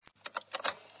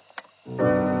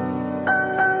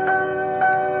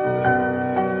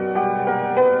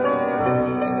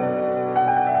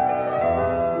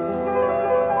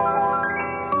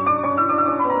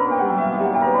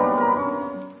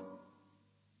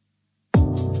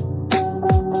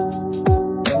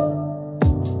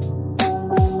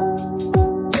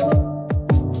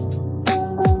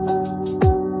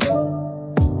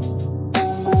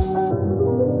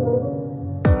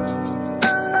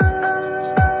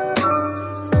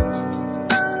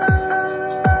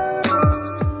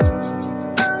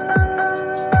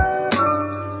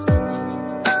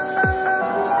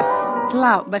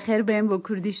بەخێر بێن بۆ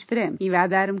کوردیش فرێم.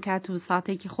 هیوادارم کات و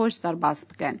ساتێکی خۆش دەرباس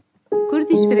بکەن.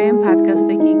 کوردیش فرێم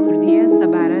پادکەستێکی کوردیە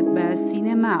سەبارەت بە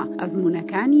سینەما،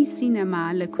 ئەزموونەکانی سینەما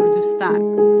لە کوردستان.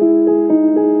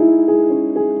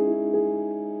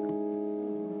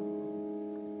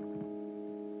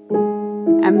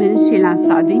 ئەمن شیلان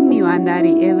سادی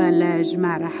میوانداری ئێوە لە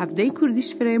ژمارە 17 کوردیش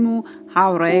فرێم و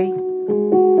هاوڕێ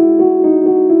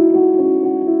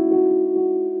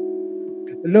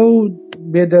لەو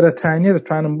بێدەرەتانیە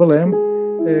دەتوانم بڵێم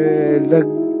لە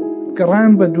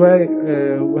گەڕان بە دوای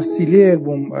وەسیلەیەک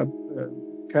بووم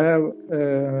کە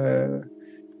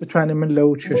بتوانێت من لەو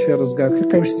کێشەی ڕزگارکە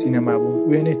قەوش سینەما بوو،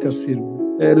 وێنەی تەسویر بوو.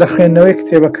 لە خوێندنەوەی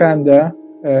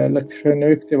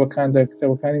کتێبەکاندا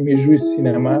کتێبەکانی مێژووی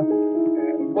سینەما،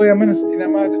 بۆیە من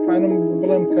سینەما دەتوانم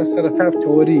بڵێم کە سەرەتا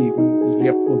تەوەری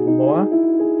لێ قوڵبوومەوە.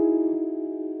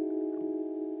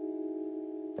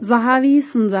 زەهاوی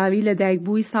سنجاوی لە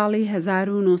دایکبووی ساڵی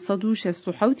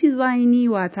 1967 زاینی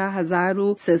واتە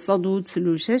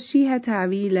 1346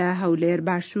 هەتاوی لە هەولێر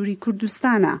باشووری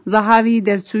کوردستانە. زەهاوی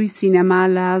دەرچووی سینەما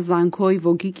لە زانکۆی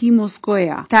ڤۆگیکی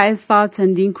مۆسکۆیە. تا ئێستا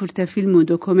چەندین کورتەفیلم و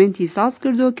دۆکۆمنتی ساز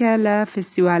کردوکە لە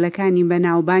فستیوالەکانی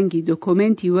بەناوبانگی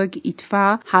دۆکۆمنتی وەک ئیتفا،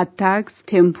 هاتتاکس،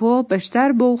 تێمپۆ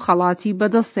بەشدار بۆ و خەڵاتی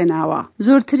بەدەستێناوە.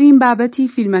 زۆرترین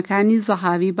بابەتی فیلمەکانی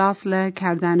زەهاوی باس لە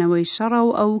کاردانەوەی شەڕە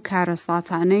و ئەو کارە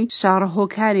ساتانەی شارە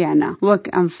هۆکاریانە وەک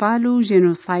ئەنفال و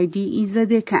ژێنۆسایدی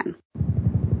ئیزەدەکان.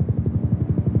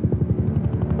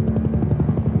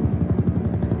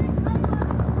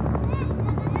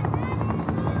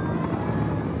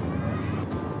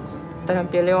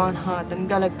 تەرەمپێلێوان هاتن،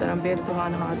 گەلک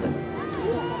تەرەمپێلێوان هاتن.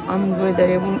 ئەم گوێ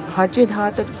دەرێبوون هەرچێت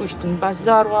هاتت کوشتن، بەس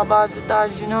زاروا بازدا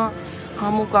ژنا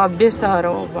هەموو کا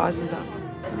بێسارەوە بازدا.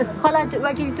 خەڵات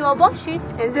وەکی تۆ باشیت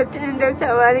ئەزەترندە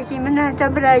سەوارێکی من هاتە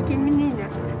براکی منینە.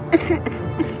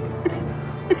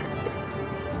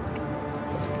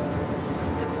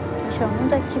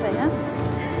 شاموندا کی بەیە؟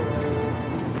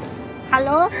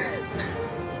 هەلۆ؟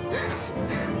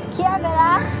 کیا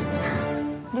بەرە؟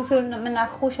 دکتۆر من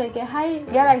نەخۆشێکی هەی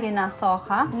گەلێکی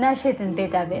نەساخە نەشێتن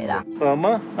بێتە بێرە.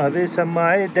 ئەمە ئەبێ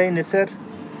سەماعی دەینە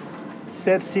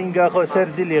سەر سینگا خۆ سەر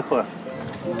دلی خۆ.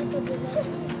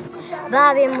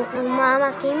 بابێم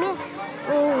مامەکیمێ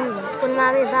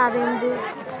مامێ بابێم بوو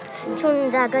چون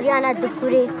داگەریانە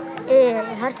دکوورێ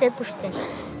هەرسێ کوشتن.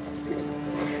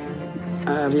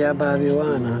 ئەڤیا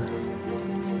بابێوانە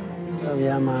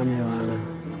ئەڤیا مامێوانە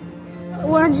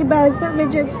وانجی بازدە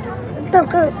بێجێ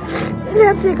تەڵقە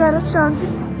لێچێکە ڕەشاندی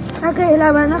ئەکە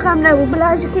هێلابانەکەم نەبوو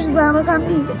بلاشی کوشت بامەکەم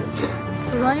نیە.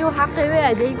 زانی و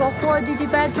حەقیوەیە دەیگە خۆ دیدی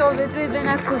بەرجۆبێت وێ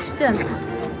بێنە کوشتن.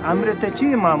 عمرتە چی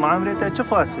ماما؟ عمرتە چی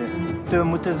خواسته؟ تو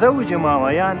متزوجة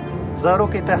ماما یان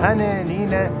زاروکتە هەنێ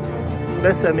نینە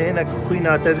بەسە مێنە خوی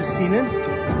ناتەبستینن؟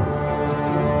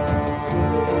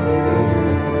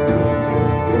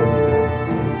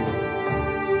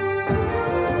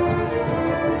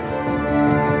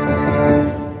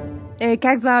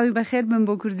 کاک زاوی بەخێر بن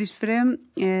بۆ کوردیش فرێم.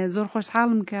 زۆر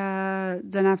خۆشحاڵم کە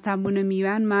جەنابتان بوونە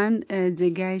میوانمان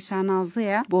جێگای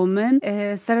شانازەیە بۆ من.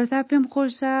 سەرەتا پێم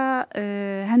خۆشە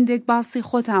هەندێک باسی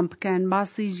خۆتان بکەن،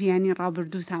 باسی ژیانی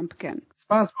ڕابردووتان بکەن.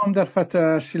 سپاس بۆم دەرفەتە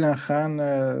شیلان خان،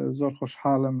 زۆر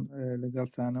خۆشحاڵم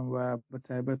لەگەڵتانم و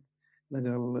بەتایبەت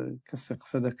لەگەڵ کەسێک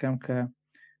قسە دەکەم کە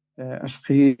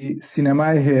عشقی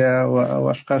سینەمای هەیە و ئەو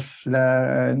عشقەش لە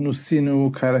نووسین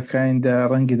و کارەکانیدا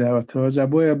ڕەنگی داوەتەوە. جا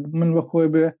بۆیە من وەکۆی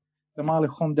بێ لە ماڵی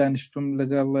خۆم دانیشتم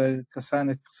لەگەڵ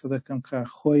کەسانێک قسە دەکەم کە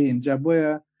خۆین. جا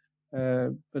بۆیە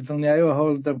بە دڵنیاییەوە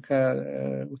هەوڵ دەم کە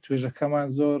توێژەکەمان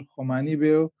زۆر خۆمانی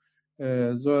بێ و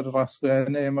زۆر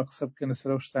ڕاستگویانە ئێمە قسە بکەن لەسەر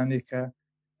ئەو شتانەی کە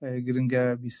گرنگە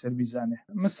بیسەر بیزانێ.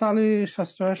 من ساڵی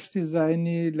 68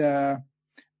 زاینی لە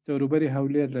دەوروبەری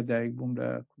هەولێر لەدایک بووم لە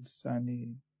کوردستانی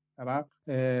عێراق،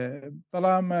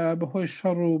 بەڵام بەهۆی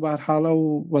شەڕ و بەهەرحاڵە و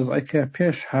وەزعیکە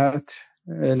پێش هات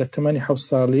لە تەمەنی 7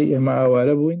 ساڵی ئێمە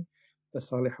ئاوارە بووین لە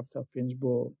ساڵی 75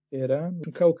 بۆ ئێران،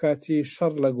 چونکە ئەو کاتی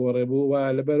شەڕ لە گۆڕێ بوو و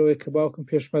لەبەرەوەی کە باوکم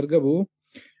پێشمەرگە بوو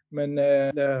من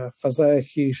لە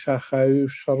فەزایەکی شاخاوی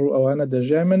و شەڕ و ئەوانە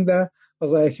دەژیان. من لە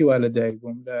فەزایەکی وا لەدایک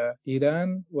بووم لە ئیران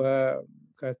و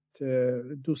کات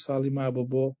 2 ساڵی مابوو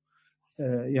بۆ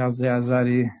 11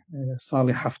 ئازاری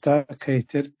ساڵی 70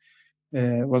 کەیتر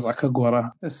وەزعەکە گۆڕا.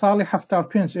 ساڵی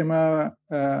 75 ئێمە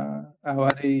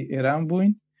ئاوارەی ئێران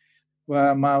بووین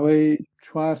و ماوەی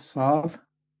 4 ساڵ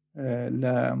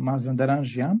لە مازندەران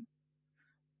ژیام.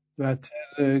 دواتر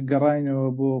گەڕاینەوە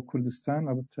بۆ کوردستان،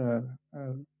 ئەبتە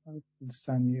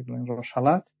کوردستانی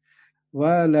ڕۆژهەڵات و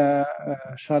لە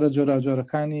شارە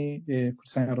جۆراجۆرەکانی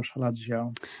کوردستانی ڕۆژهەڵات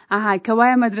ژیاوم.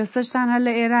 کەوایە مەدرسەشتان هەر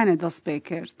لە ئێرانە دەست پێ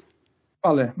کرد؟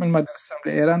 بەڵێ من مەدرسەم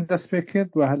لە ئێران دەست پێ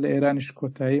کرد و هەر لە ئێرانیش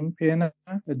کۆتاییم پێنا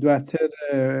دواتر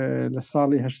لە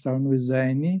ساڵی 89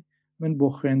 زاینی من بۆ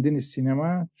خوێندنی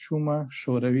سینەما چوومە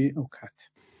شۆرەوی ئەو کات.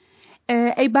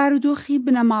 ئەی بارودۆخی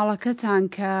بنەماڵەکەتان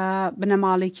کە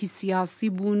بنەماڵێکی سیاسی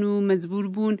بوون و مەجبور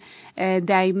بوون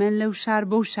دایمەن لەو شار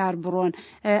بەو شار بڕۆن،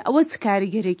 ئەوە چ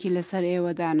کاریگەرێکی لەسەر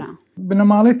ئێوەدانا؟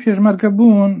 بنەماڵەی پێشمەرگە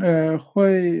بوون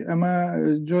خۆی ئەمە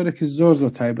جۆرێکی زۆر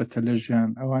تایبەتە لە ژیان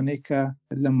ئەوانەی کە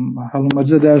لەم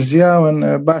هەڵمەجەدا ژیاون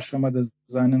باش ئەمە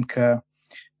دەزانن کە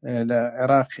لە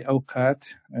عێراقی ئەو کات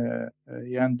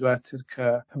یان دواتر کە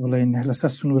بڵێن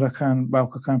لەسەر سنوورەکان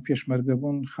باوکەکان پێشمەرگە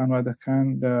بوون خانوادەکان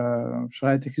لە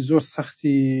شرایطێکی زۆر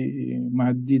سەختی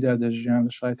مادیدا دەژیان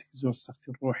لە شرایطێکی زۆر سەختی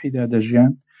ڕۆحیدا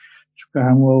دەژیان چونکە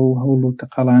هەموو هەوڵ و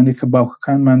تەقەڵانی کە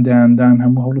باوکەکانمان دەیاندان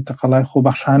هەموو هەوڵ و تەقەڵای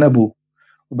خۆبەخشانە بوو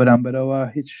و بەرامبەرەوە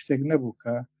هیچ شتێک نەبوو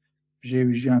کە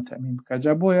ژێوی ژیان تەمین بکات.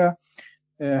 جا بۆیە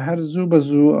هەر زوو بە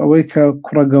زوو ئەوەی کە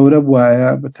کوڕە گەورە بووایە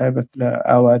بەتایبەت لە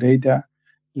ئاوارەیدا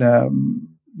لە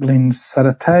بڵین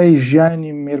سەرەتای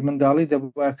ژیانی مێرمنداڵی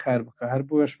دەبووە کار بکە. هەر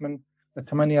بۆیش من لە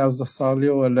تەمەنی 11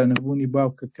 ساڵیەوە لە نەبوونی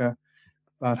باوکە کە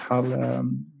بەهەرحاڵ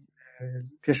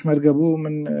پێشمەرگە بوو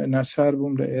من ناچار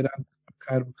بووم لە ئێران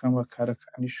کار بکەم و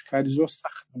کارەکانیش کاری زۆر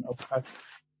سەخت من ئەو کات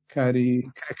کاری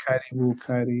کرێکاری بوو،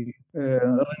 کاری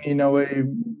ڕنینەوەی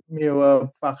میوە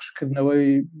پاخشکردنەوەی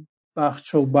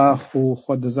باخچە و باخ و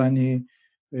خۆ دەزانی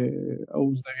ئەو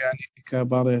زەویانی کە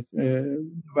باڵێت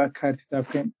با کارتیدا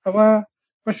بکەین. ئەوە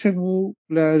بەشێک بوو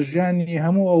لە ژیانی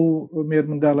هەموو ئەو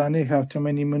مێرمنداڵانەی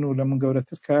هاوتەمەنی من و لە من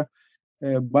گەورەتر کە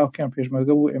باوکیان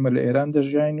پێشمەرگە بوو ئێمە لە ئێران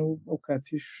دەژیاین و ئەو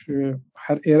کاتیش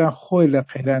هەر ئێران خۆی لە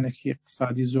قەیرانێکی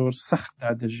اقتصادی زۆر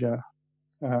سەختدا دەژیا.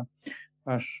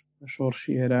 باش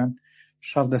شۆڕشی ئێران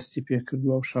شەڕ دەستی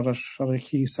پێکردووە و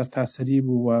شەڕێکی سەرتاسەری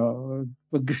بوو و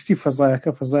بە گشتی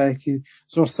فەزایەکە فەزایەکی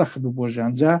زۆر سەخت بوو بۆ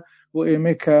ژیانجا بۆ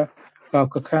ئێمە کە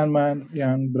باوکەکانمان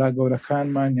یان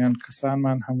براگەورەکانمان یان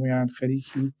کەسانمان هەمویان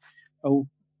خەریکی ئەو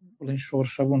بڵین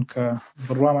شۆڕشە بوون کە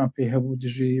بڕوامان پێی هەبوو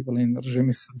دژی بڵین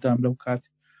ڕژێمی سەدام لەو کات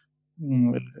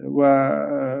و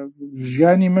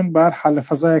ژیانی من بەهەرحاڵ لە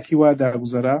فەزایەکی وا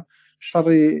داگوزەرا.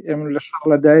 شەڕی ئێمە لە شەڕ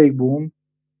لەدایک بووم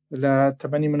لە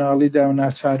تەمەنی مناڵیدا و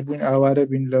ناچار بووین ئاوارە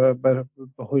بین لە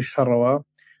بەهۆی شەڕەوە.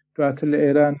 دواتر لە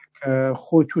ئێران کە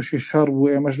خۆی تووشی شەڕ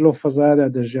بوو ئێمەش لەو فەزایەدا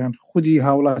دەژیان خودی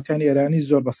هاوڵاتیانی ئێرانی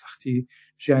زۆر بە سەختی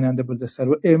ژیانیان دەبردەسەر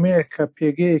و ئێمە کە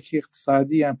پێگەیەکی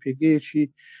اقتصادی یان پێگەیەکی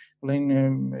بڵین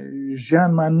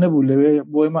ژیانمان نەبوو لەوێ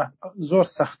بۆ ئێمە زۆر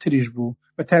سەختریش بوو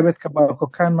بەتایبەت کە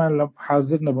باوکەکانمان لە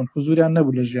حاضر نەبوون حوزوریان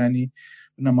نەبوو لە ژیانی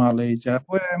بنەماڵەی جا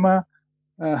بۆ ئێمە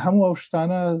هەموو ئەو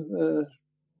شتانە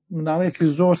مناڵەیەکی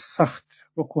زۆر سەخت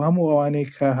وەکو هەموو ئەوانەی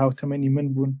کە هاوتەمەنی من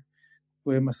بوون بۆ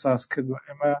ئێمە ساز کرد و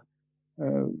ئێمە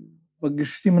بە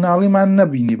گشتی مناڵیمان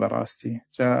نەبینی بەڕاستی.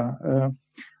 جا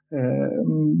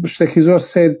شتێکی زۆر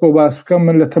سەیر بۆ باس بکەم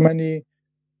من لە تەمەنی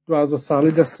 12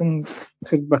 ساڵی دەستم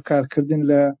کرد بە کارکردن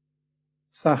لە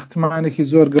ساختمانێکی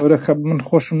زۆر گەورە کە من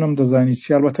خۆشم نەمدەزانی چی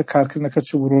البەتە کارکردنەکە چ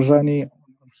بوو ڕۆژانی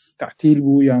تعتیل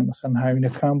بوو یان مەسەن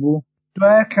هاوینەکان بوو.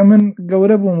 دوایە کە من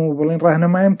گەورە بووم و بڵین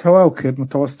ڕاهنەمایم تەواو کرد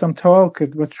متەوەستەم تەواو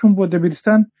کرد بە چوون بۆ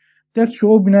دەبیرستان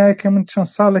دەرچوو ئەو بینایە کە من چەند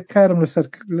ساڵێک کارم لەسەر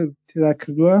تێدا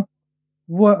کردووە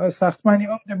بووە ساختمانی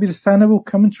ئەو دەبیرستانە بوو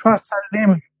کە من 4 ساڵ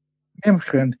لێم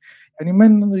خوێند. یعنی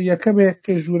من یەکە بە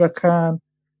یەکێ ژوورەکان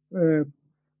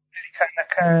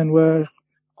پلیکانەکان و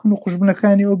کون و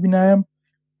قوشبنەکانی ئەو بینایم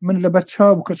من لەبەر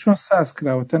چاو بوو کە چۆن ساز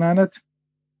کراوە. تەنانەت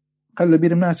قەت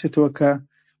لەبیرم ناچێتەوە کە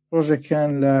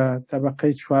ڕۆژێکیان لە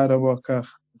تەبەقەی 4ەوە کە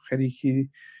خەریکی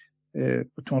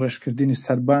بتون ڕێژکردنی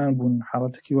سەربان بوون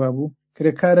حاڵەتێکی وا بوو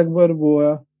کرێکارێک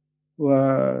بەربووە و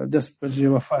دەست بەجێ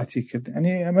وەفاتی کرد.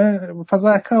 ئەنی ئەمە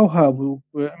فەزایەکە و هابوو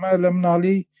ئەمە لە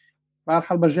مناڵی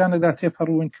بەهەرحاڵ بە ژیانێکدا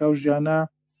تێپەڕووین کە ئەو ژیانە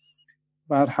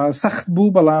بەهەرحاڵ سەخت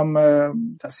بوو بەڵام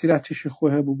تەسیراتیشی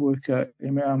خۆی هەبوو بۆی کە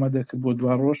ئێمە ئامادەکرد بۆ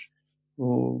دوا ڕۆژ و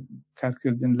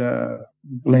کارکردن لە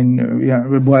بڵین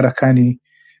بوارەکانی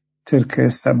ترکە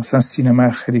ئێستا مەسەن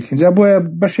سینەمای خەریکین. جا بۆیە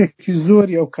بەشێکی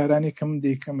زۆری ئەو کارانی کە من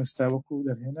دەیکەم ئێستا وەکو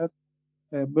دەرهێنەر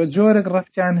بە جۆرێک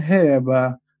ڕەفتیان هەیە بە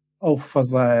ئەو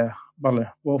فەزایە. بەڵێ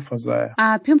بۆ فەزایە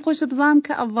پێم خۆشە بزانم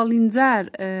کە ئەڤەڵین جار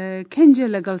کەنجێ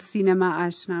لەگەڵ سینەما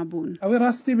ئاشنا بوون. ئەوەی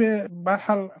ڕاستی بێ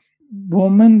بەهەرحاڵ بۆ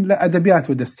من لە ئەدەبیات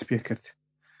و دەستی پێ کرد.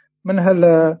 من هەر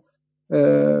لە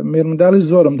مێرمنداڵی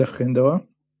زۆرم دەخوێندەوە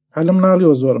هەر لە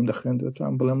مناڵیەوە زۆرم دەخوێندەوە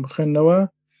توان بڵێم بخوێندنەوە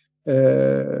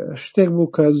شتێک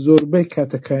بوو کە زۆربەی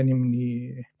کاتەکانی منی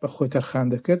بە خۆی تەرخان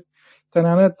دەکرد.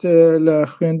 تەنانەت لە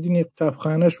خوێندنی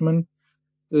قوتابخانەش من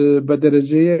بە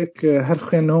دەرەجەیەک هەر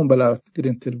خوێندنەوەم بەلاوت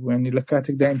گرنگتر بوو. ینی لە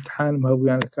کاتێکدا ئیمتحانم هەبوو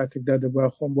یان لە کاتێکدا دەبا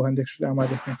خۆم بۆ هەندێک شت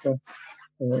ئامادەکەم کە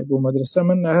بۆ مەدرسە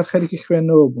من هەر خەریکی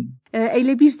خوێندنەوە بووم. ئەی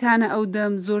لە بیرتانە ئەو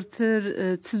دەم زۆرتر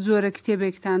چ جۆرە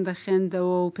کتێبێکتان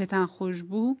دەخێندەوە و پێتان خۆش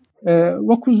بوو؟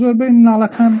 وەکو زۆربەی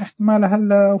مناڵەکان احتمالە هەر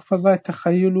لە فەزای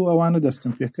تەخەیل و ئەوانە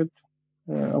دەستم پێ کرد.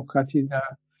 ئەو کاتیدا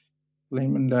بڵێ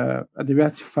من لە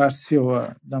ئەدەبیاتی فارسیەوە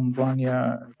دەمڕوانیە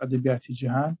ئەدەبیاتی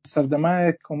جیهان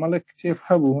سەردەمایەک کۆمەڵێک کتێب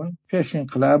هەبوون پێش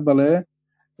ئینقلاب بڵێ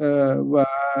و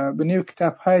بنێو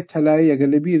کتابهای تەلایی ئەگەر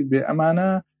لەبیر بێ ئەمانە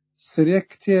سرێک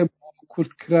کتێب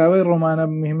کورتکراوەی ڕۆمانە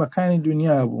مهمەکانی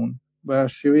دنیا بوون بە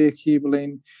شێوەیەکی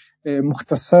بڵێن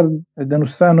مختصر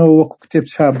دەنووسانەوە وەکو کتێب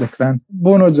چاپ دەکران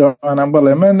بۆ نۆجوانان.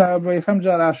 بڵێ من بە یەکەم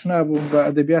جار ئاشنا بووم بە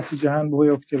ئەدەبیاتی جیهان بۆ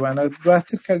ئەو کتێبانە.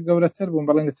 دواتر کە گەورەتر بووم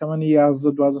بەڵێن لە تەمەنی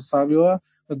 11-12 ساڵیەوە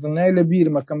بە دڵنیای لە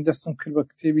بیرمەکەم دەستم کرد بە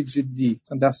کتێبی جددی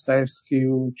داستایفسکی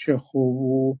و چێخۆڤ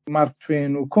و مارک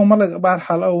توین و کۆمەڵێک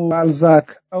بەرحاڵ ئەو بالزاک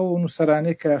ئەو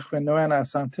نووسەرانەی کە خوێندنەوەیان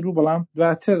ئاسانتر و بەڵام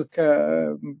دواتر کە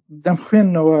دەم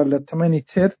خوێندنەوە لە تەمەنی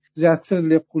تر زیاتر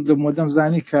لێ قوڵ دەبوومە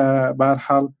دەمزانی کە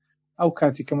بەرحاڵ ئەو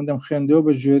کاتی کە من دەم خوێندەوە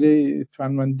بە ژێرەی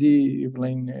توانمەندی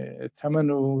بڵین تەمەن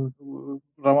و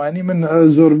ڕەوانی من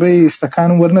زۆربەی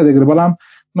شتەکانم وەرنەدەگرت بەڵام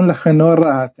من لە خوێندنەوە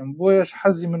ڕاهاتم. بۆیەش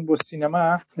حەزی من بۆ سینەما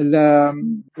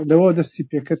لەوە دەستی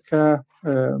پێکرد کە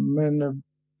من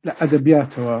لە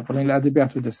ئەدەبیاتەوە بڵین لە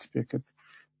ئەدەبیاتەوە دەستی پێکرد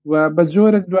و بە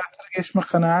جۆرێک دواتر گەیشتمە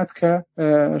قەناعەت کە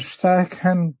شتاک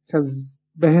هەن کە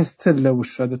بەهێزتر لە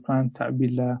وشە دەتوان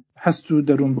تعبیر لە هەست و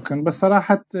دەروون بکەن. بە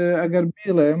سەراحەت ئەگەر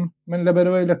بیڵێم من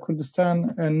لەبەرەوەی لە کوردستان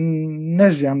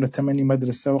نەژیام لە تەمەنی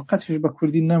مەدرسە و قەتیش بە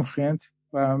کوردی نەمخوێند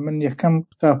و من یەکەم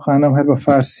قوتابخانەم هەر بە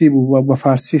فارسی بوو و بە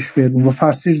فارسیش فێر بووم بە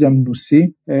فارسیش دەمنووسی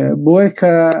بۆیە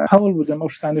کە هەوڵ بدەم ئەو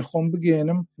شتانی خۆم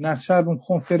بگێنم ناچار بووم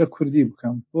خۆم فێرە کوردی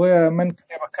بکەم. بۆیە من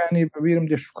کتێبەکانی بەبیرم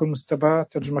دێ شوکر مستەفا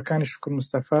تەرجمەکانی شوکر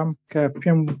مستەفام کە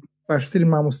پێم باشتری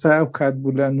مامۆستا ئەو کات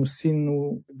بوو لە نووسین و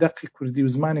دەقی کوردی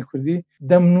و زمانی کوردی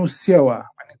دەمنووسیەوە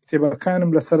کتێبەکانم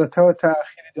لە سەرەتاوە تا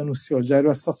ئاخیری دەنووسیەوە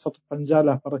جاری 150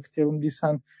 لاپەڕە کتێبم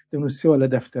دیسان دەنووسیەوە لە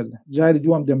دەفتەر جاری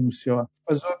دوام دەمنووسیەوە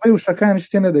بە زۆربەی وشەکانی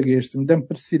شتێ نەدەگەیشتم دەم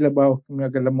پرسی لە باوکم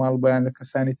ئەگەر لە ماڵ بەیان لە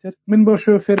کەسانی تر من بۆ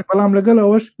شێوە فێر بەڵام لەگەڵ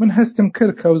ئەوەش من هەستم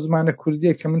کرد کە ئەو زمانە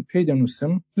کوردیە کە من پێی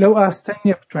دەنووسم لەو ئاستە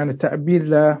نییە بتوانێت تعبیر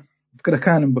لە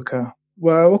فکرەکانم بکە و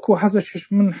وەکو حەزەشش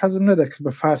من حەزم نەدەکرد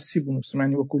بە فارسی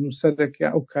بنووسمانی وەکو نووسەرێکە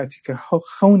ئەو کاتی کە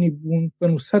خەونی بوون بە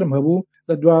نووسەرم هەبوو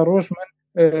لە دوا ڕۆژ من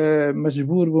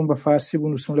مجبور بووم بە فارسی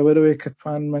بنووسم لەبەرەوەی کە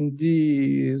توانمەندی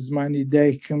زمانی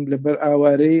دایکم لەبەر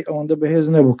ئاوارەی ئەوەندە بەهێز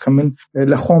نەبوو کە من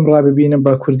لە خۆم ڕاببینم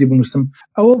بە کوردی بنووسم.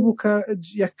 ئەوە بوو کە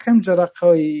یەکەم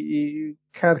جەرەقەی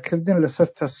کارکردن لەسەر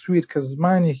تەسویر کە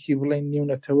زمانێکی بڵێن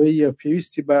نێونەتەوەیە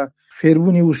پێویستی بە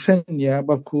فێربوونی وشە نیە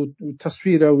بەڵکو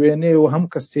تەسویرە وێنێ و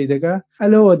هەموو کەس تێدەگا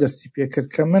ئەلەوە دەستی پێکرد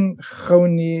کە من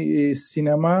خەونی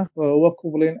سینەما وەکو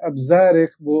بڵێن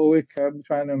ئەبزارێک بۆ ئەوەی کە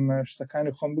بتوانم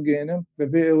شتەکانی خۆم بگەێنم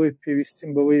بەبێ ئەوەی پێویستیم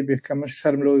بەوەی بێ کە من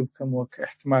شەرم لەوەی بکەمەوە کە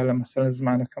احتمالە مەسەلەن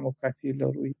زمانەکەم و کاتی لە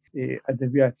ڕووی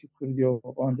ئەدەبیاتی کوردی و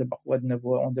ئەوەندە بەقوەت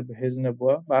نەبووە ئەوەندە بەهێز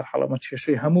نەبووە بەرحاڵ ئەمە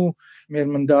کێشەی هەموو مێر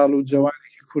منداڵ و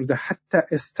جوانێکی کوردە حتا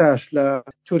ئێستاش لە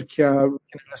تورکیا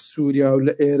لە سووریا و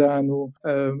لە ئێران و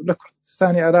لە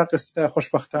کوردستانی عێراق ئێستا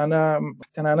خۆشبەختانە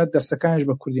تەنانەت دەرسەکانیش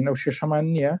بە کوردی نەو شێشەمان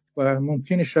نییە و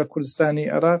ممکنیشە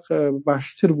کوردستانی عێراق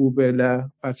باشتر بوو بێ لە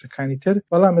پارچەکانی تر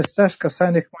بەڵام ئێستاش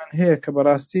کەسانێکمان هەیە کە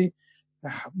بەڕاستی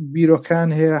بیرۆکان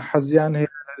هەیە حەزیان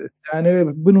هەیە دانەوێ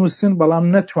بنووسن بەڵام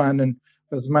نەتوانن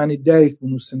بە زمانی دایک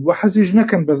بنووسن و حەزیش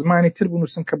نەکەن بە زمانی تر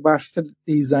بنووسن کە باشتر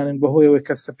دەیزانن بەهۆیەوەی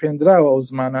کە سەپێنراوە ئەو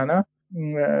زمانانە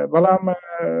بەڵام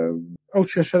ئەو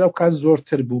کێشە لەو کات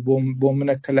زۆرتر بوو بۆ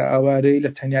منە کە لە ئاوارەی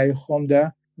لە تەنیایی خۆمدا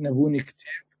نەبوونی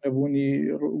کتێب نەبوونی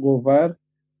گۆڤار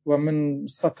و من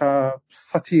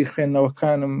سەتی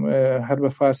خوێندنەوەکانم هەر بە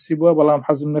فارسی بووە بەڵام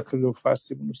حەزم نەکردو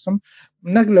فارسی بنووسم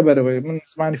نەک لەبەرەوەی من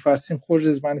زمانی فارسیم خۆش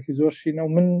زمانێکی زۆر شینە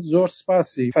و من زۆر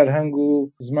سپاسی فەرهەنگ و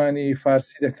زمانی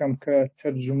فارسی دەکەم کە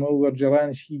تەرجمە و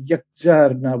وەرجێڕانێکی یەکجار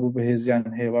نابوو بەهێزیان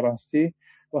هەیە بەڕاستی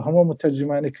و هەموو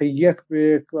متەرجمانێک کە یەک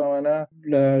بێک ئەوانە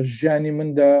لە ژیانی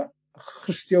مندا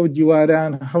خشتی و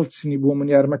دیواران هەڵچنی بۆ من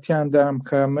یارمەتیان دام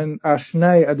کە من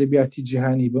ئاشنای ئەدەبیاتی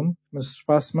جیهانی بم من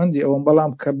سوپاسمەندی ئەوم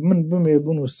بەڵام کە من بمێ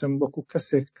بنووسم وەکو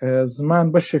کەسێک کە زمان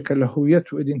بەشێکە لە هویەت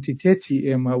و ئیدنتیتێتی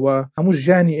ئێمە و هەموو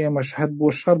ژیانی ئێمەش هەر بۆ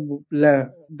شەڕ لە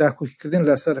داکۆکیکردن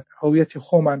لەسەر هویەتی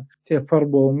خۆمان تێپەڕ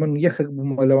بۆ من یەکێک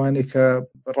بوومە لەوانەی کە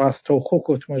ڕاستەوخۆ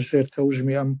کۆتمە ژێر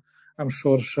تەوژمی ئەم ئەم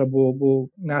شۆڕشە بۆ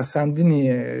ناساندنی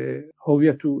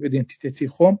هۆویەت و ئیدنتیتێتی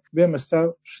خۆم بێم ئێستا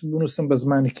بنووسم بە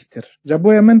زمانێکی تر. جا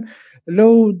بۆیە من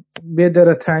لەو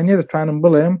بێدەرەتانیە دەتوانم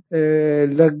بڵێم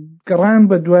لە گەڕان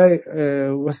بە دوای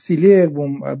وەسیلەیەک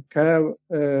بووم کە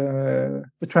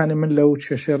بتوانێت من لەو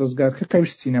کێشەی ڕزگارکە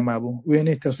کەویست سینەما بوو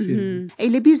وێنەی تەسویر بوو. ئەی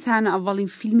لەبیرتانە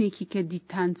ئەڤەڵین فیلمێکی کە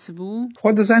دیتان چ بوو؟ خۆ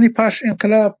دەزانی پاش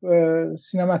ئینقلاب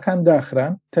سینەماکان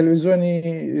داخران، تەلەڤیزۆنی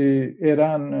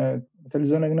ئێران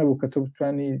تەلەڤیزۆنێک نەبوو کە تۆ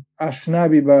بتوانی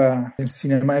ئاشنابی بە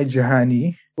سینەمای جیهانی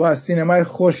و سینەمای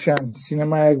خۆشیان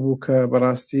سینەمایەک بوو کە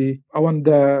بەڕاستی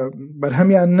ئەوەندە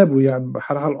بەرهەمیان نەبوو یان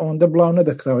هەرحاڵ ئەوەندە بڵاو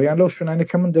نەدەکراوە یان لەو شوێنانەی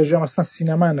کە من دەژیام ئەستا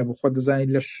سینەما نەبوو. خۆ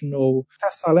دەزانی لە شنۆ و تا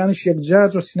ساڵانیش یەکجار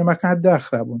و سینەماکان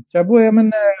داخرا بوون. جا بۆیە من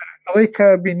ئەوەی کە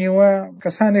بینیوە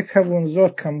کەسانێک هەبوون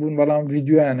زۆر کەم بوون بەڵام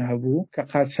ڤیدیۆیان هەبوو کە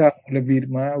قاچاق لە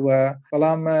بیرما و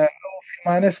بەڵام ئەو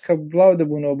فیلمانەش کە بڵاو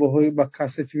دەبوونەوە بەهۆی بە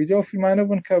کاسێتی ڤیدیۆ ئەو فیلمانە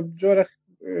بوون کە جۆرە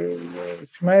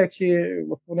فیلمایەکی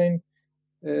وەکوڵین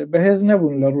بەهێز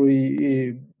نەبوون لە ڕووی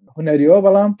هونەریەوە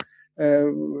بەڵام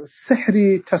سحری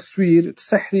تەسویر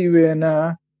سحری وێنە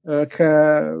کە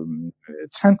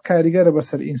چەند کاریگەرە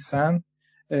بەسەر ئینسان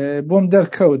بۆم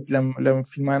دەرکەوت لەم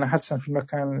فیلمانە هەرچەند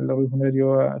فیلمەکان لە ڕووی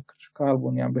هونەریەوە کچکاڵ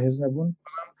بوون یان بەهێز نەبوون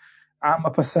بەڵام عامە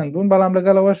پەسەند بوون. بەڵام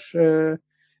لەگەڵەوەش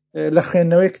لە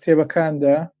خوێندنەوەی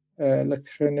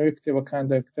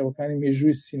کتێبەکاندا کتێبەکانی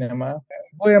مێژووی سینەما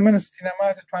بۆیە من سینەما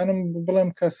دەتوانم بڵێم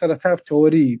کە سەرەتا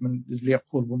تەوەری من لێ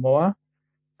قوڵ بوومەوە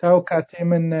تاو کاتێ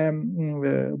من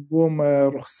بۆم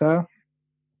ڕوخسا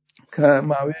کە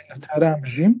ماوەیەک لە تاران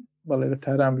بژیم بەڵێ لە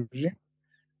تاران بژیم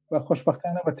و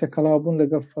خۆشبەختانە بە تێکەڵاوبوون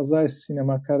لەگەڵ فەزای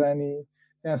سینەماکارانی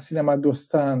یان سینەما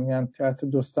دۆستان یان تیاتر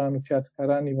دۆستان و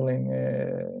تیاترکارانی بڵێن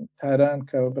تاران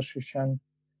کە بەشیشان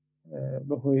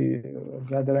بەهۆی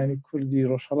برادرانی کوردی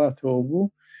ڕۆژهەڵاتەوە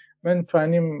بوو من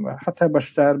توانیم حتا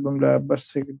بەشدار بم لە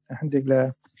بەرسێک هەندێک لە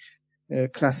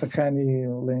کلاسەکانی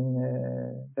بڵێن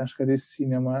دانشکاری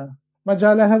سینەما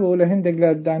مەجالە هەبوو لە هەندێک لە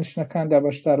دانیشتنەکاندا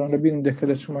بەشدارەوە لە بیرم دێکە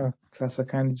دەچمە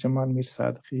کلاسەکانی جەمال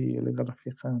میرسادقی لەگەڵ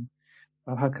ڕەفیقان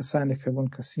هەرها کەسانێک هەبوون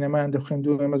کە سینەمایان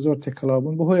دەخوێندووە ئێمە زۆر تێکەڵاو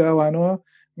بوون بەهۆی ئەوانەوە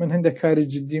من هەندێک کاری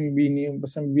جدیم بینی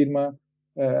بەسەم بیرمە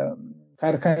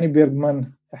کارەکانی بێرگمەن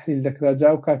تحلیل دەکرا جا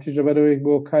و کاتی ژەبەرەوەیەک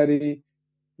بۆ کاری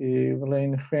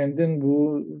بڵێن خوێندن بوو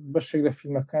بەشێک لە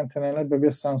فیلمەکان تەنانەت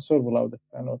بەبێ سانسۆر بڵاو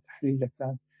دەکرانەوە تحلیل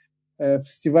دەکران.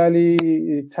 فستیڤالی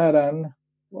تاران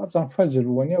وابزان فەجر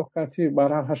بووە نیە و کاتی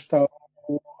بارها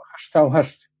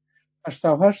 88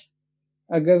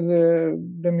 ئەگەر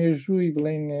بەمێژووی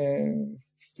بڵێن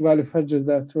فستیڤالی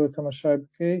فەجردا تۆ تەماشای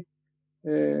بکەی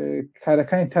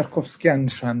کارەکانی تارکۆفسکیان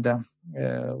نیشاندا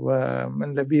و من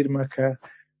لە بیرمە کە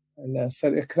لە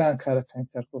سەر ئێکران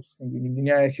کارەکانی تارکۆفسکی بینی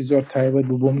دنیایەکی زۆر تایبەت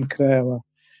بوو بۆ من کرایەوە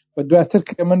و دواتر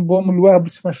کە من بۆ ملوا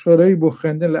بچمە شۆرەوەی بۆ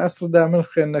خوێندن لە ئەسڵدا من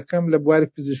خوێندنەکەم لە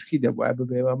بواری پزیشکی دەبووە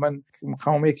ببێەوە من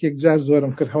مقاومەیەکی یەکجار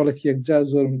زۆرم کرد هەوڵێکی یەکجار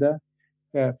زۆرمدا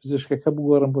کە پزیشکەکە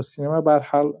بگۆڕم بۆ سینەما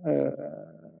بەهەرحاڵ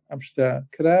ئەم شتە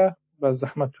کرا بە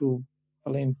زەحمەت و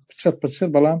بڵێن پچڕ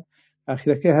بەڵام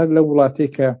ئاخرەکەی هەر لە وڵاتەی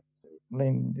کە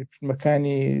بڵێن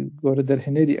فیلمەکانی گۆرە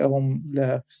دەرهێنەری ئەوم لە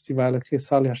فستیڤالەکەی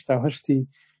ساڵی 88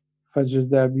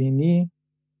 فەجردا بینی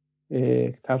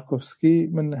تارکۆفسکی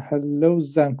من هەر لەو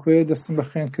زانکۆیە دەستم بە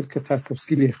خوێن کرد کە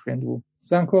تارکۆفسکی لێ خوێند بوو.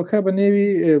 زانکۆکە بە نێوی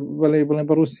بڵێن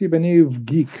بە ڕووسی بە نێوی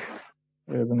ڤگیک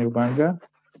بنێوبانگە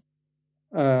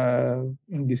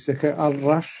ئینگلیسەکە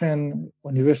Russian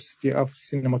University of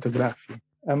Cinematography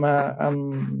ئەمە ئەم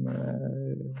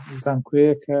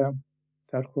زانکۆیە کە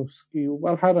تارکۆفسکی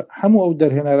و هەموو ئەو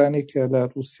دەرهێنەرانی کە لە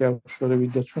رووسیا و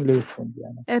شۆرەوی دەچوون لەوێ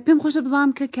خوێندیانە. پێم خۆشە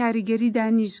بزانم کە کاریگەری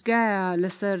دانیشگایە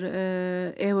لەسەر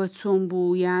ئێوە چۆن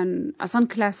بوو یان ئەسڵ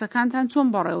کلاسەکانتان چۆن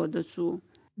بەڕێوە دەچوو؟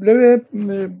 لەوێ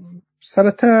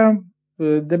سەرەتا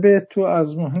دەبێت تۆ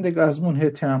هەندێک ئازمون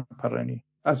هێتیان پەڕێنی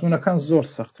ئازمونەکان زۆر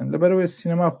سەختن لەبەرەوەی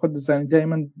سینەما خۆت دەزانی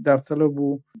دایمەن داوتەلە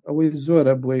بوو ئەوەی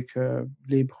زۆرە بۆی کە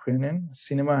لێی بخوێنن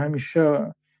سینەما هەمیشە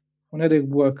هونەرێک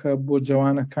بووە کە بۆ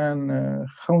جوانەکان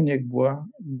خەونێک بووە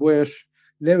بۆیش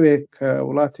لەوێ کە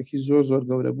وڵاتێکی زۆر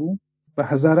گەورە بوو بە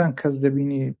هەزاران کەس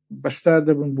دەبینی بەشدار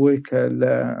دەبن بۆی کە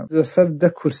لەسەر 10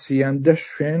 کورسی یان 10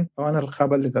 شوێن ئەوانە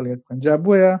ڕقابەت لەگەڵ یەک بکەن. جا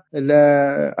بۆیە لە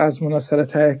ئازمونە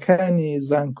سەرەتاییەکانی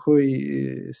زانکۆی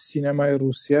سینەمای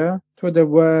رووسیا تۆ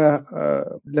دەبووە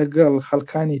لەگەڵ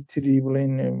خەڵکانی تری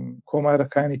بڵێن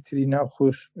کۆمارەکانی تری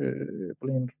ناوخۆش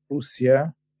بڵێن رووسیا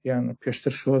یان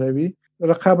پێشتر شۆرەوی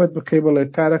ڕقابەت بکەی بڵێ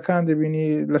کارەکان دەبینی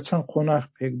لە چەند قۆناغ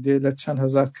پێک دێ لە چەند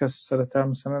هەزار کەس سەرەتا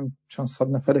مثلەن چەند سەد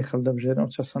نەفەرێک هەڵدەبژێرن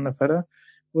و چەند نەفەرە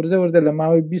وردە لە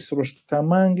ماوەی 20 ڕۆژ تا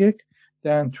مانگێک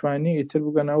دەیانتوانی ئیتر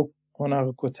بگەن ئەو قۆناغ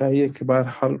کۆتاییە کە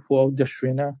بەهەرحاڵ بۆ ئەو 10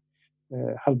 شوێنە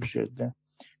هەڵبژێردە.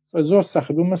 زۆر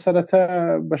سەخت بوو. مەسەرەتا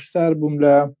بەشدار بووم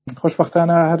لە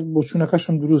خۆشبەختانە هەر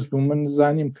بۆچوونەکەشم دروست بوو. من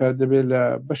زانیم کە دەبێت لە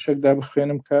بەشێکدا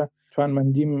بخوێنم کە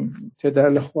توانمەندیم تێدا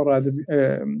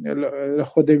لە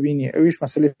خۆ دەبینی. ئەویش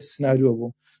مەسەلەی سناریۆ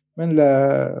بوو. من لە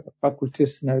فاکولتێ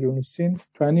سناریۆ نووسین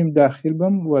توانیم داخل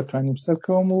بم و توانیم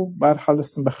سەرکەوم و بەهەرحاڵ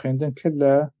دەستم بە خوێندن کرد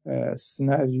لە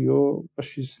سناریۆ،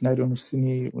 بەشی سناریۆ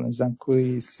نووسینی زانکۆی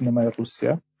سینەمای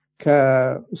رووسیا کە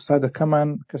ئوستادەکەمان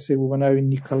کەسێک بوو بە ناوی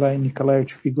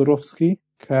نیکۆلایڤیچ فیگۆرۆفسکی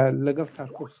کە لەگەڵ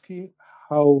تارکۆفسکی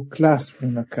هاو کلاس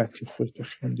بوونە کاتی خۆی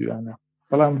خوێندویانە.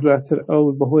 بەڵام دواتر ئەو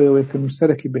بەهۆی ئەوەی کە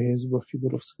نووسەرێکی بەهێز بۆ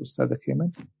فیگۆرۆفسکی ئوستادەکەی من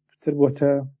تر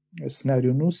بۆتە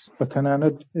سناریۆ نووس و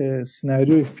تەنانەت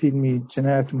سناریۆی فیلمی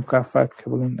جنایەت و مکافات کە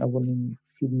بڵین ئەوەڵین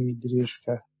فیلمی درێژ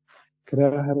کە کرا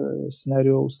هەر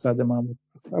سناریۆ ئوستادەمان بوو.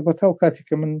 ئەلبەتە ئەو کاتی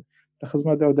کە من لە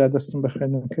خزمەتدادا دەستم بە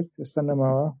خوێندن کرد ئێستا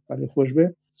نەماوە باڵی خۆش بێ.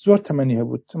 زۆر تەمەنی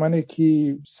هەبوو، تەمەنێکی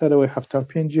سەرەوەی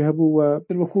 75 هەبوو و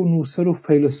وەکو نووسەر و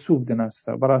فەیلسوف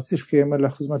دەناسرا. بەڕاستیش کە ئێمە لە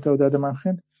خزمەتدادا دەمان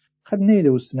خوێند خەت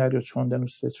نەیدەوت سناریۆ چۆن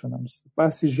دەنووسرێت چۆن نەنووسرێت،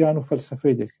 باسی ژیان و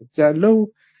فەلسەفەی دەکرد. جا لەو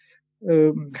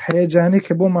هەیەجانەی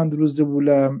کە بۆمان دروست دەبوو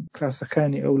لە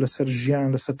کلاسەکانی ئەو لەسەر ژیان،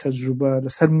 لەسەر تەجروبە،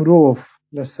 لەسەر مرۆڤ،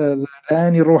 لەسەر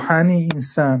لایانی ڕۆحانی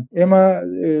ئینسان، ئێمە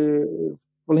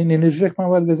بڵین ئێنەرژیەکمان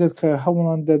وەردەگرت کە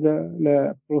هەوڵمان دەدا لە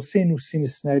پرۆسەی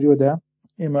نووسینی سناریۆدا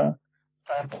ئێمە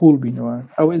قوڵ بینەوە.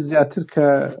 ئەوەی زیاتر کە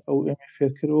ئەو ئێمە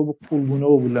فێرکردەوە بۆ قوڵ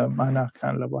بوونەوە بوو لە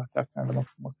ماناکان، لە واتاکان، لە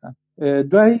مەفهومەکان.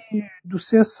 دوای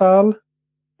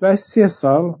 2-3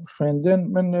 ساڵ خوێندن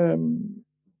من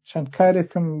چەند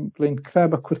کارێکم بڵین کرا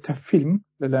بە کورتە فیلم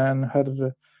لەلایەن هەر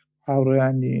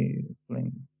هاوڕێیانی بڵین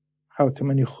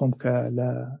هاوتەمەنی خۆم کە لە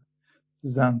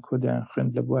زانکۆدایان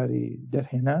خوێند لە بواری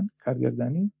دەرهێنان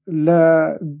کارگەردانی. لە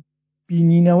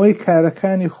بینینەوەی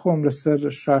کارەکانی خۆم لەسەر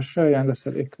شاشە یان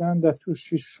لەسەر ئێکراندا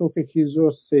تووشی شۆکێکی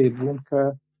زۆر سیر بووم کە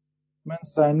من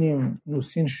زانیم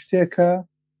نووسین شتێکە،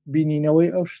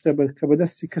 بینینەوەی ئەو شتە کە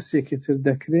بەدەستی کەسێکی تر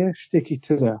دەکرێت شتێکی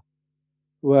ترە.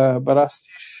 و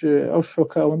بەڕاستیش ئەو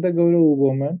شۆکە ئەوەندە گەورە بوو بۆ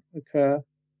من کە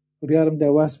بڕیارم دا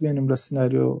واز بێنم لە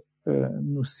سناریۆ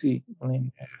نووسی،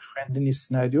 خوێندنی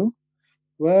سناریۆ،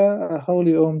 و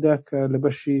هەوڵی ئەومدا کە لە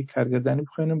بەشی کارگەردانی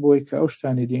بخوێنم بۆی کە ئەو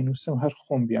شتانی دەینووسم هەر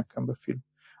خۆم بیان کەم بە فیلم.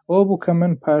 ئەوە بوو کە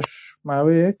من پاش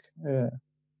ماوەیەک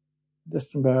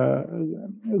دەستم بە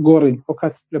گۆڕین ئەو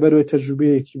کات لەبەرەوەی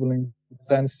تەجروبەیەکی بڵین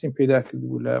زانستیم پەیدا کرد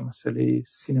بوو لە مەسەلەی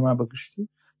سینەما بەگشتی.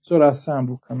 زۆر ئاسان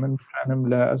بوو کە من بتوانم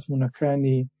لە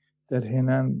ئەزموونەکانی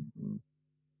دەرهێنان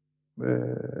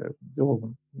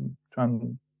توان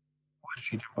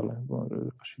وەرگیرم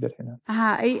بەشی دەرهێنان.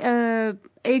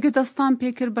 ئەیگە دەستان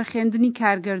پێکرد بە خوێندنی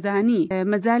کارگەردانی،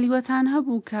 مەجالی وەتان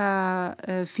هەبوو کە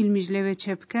فیلمیش لەوێ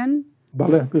چێ بکەن؟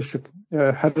 بەڵێ پێشک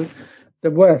هەر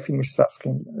دەبوایە فیلمش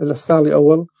سازکەین. لە ساڵی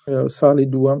ئەوەڵ، ساڵی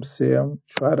دووەم، سێم،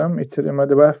 چوارەم ئیتر ئێمە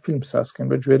دەبا فیلم سازکەین.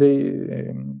 بە گوێرەی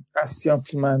ئاستیان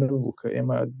فیلمانە بوو کە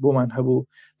ئێمە بۆمان هەبوو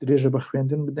درێژە بە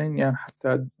خوێندن بدەین یان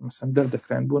حتا مەسەن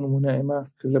دەردەکراین. بۆ نمونە ئێمە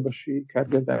لە بەشی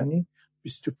کارگەردانی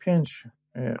 25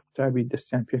 قوتابی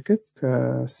دەستیان پێکرد کە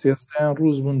 13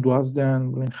 ڕووس بوون،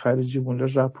 12 بڵین خارجی بوون لە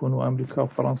ژاپۆن و ئەمریکا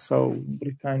و فەڕەنسا و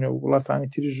بریتانیا و وڵاتانی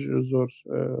تریش زۆر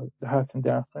دەهاتن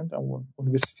دایان خوێند. ئەو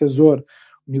ئونیڤرسیتە زۆر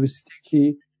ئونیڤرسیتێکی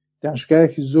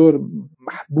دانشگایەکی زۆر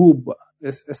محبوب،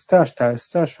 ئێستاش تا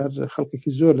ئێستاش هەر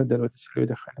خەڵکێکی زۆر لە دەرەوە دەچێت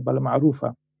دەخوێنێت، بەڵام معروفە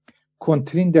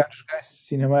کۆنترین دانشگای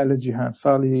سینەما لە جیهان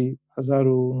ساڵی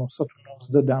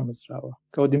 1919 دامەزراوە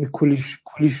کە ئەودەمی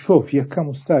کولیشۆف یەکەم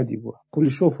ئوستادی بووە.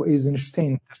 کولیشۆف و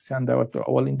ئەیزنشتەین دەستیان داوەتەوە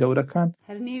ئەوەڵین دەورەکان.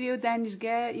 هەر نێوێ و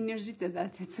دانیشگای ئینەرژی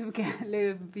دەداتێت چ بکە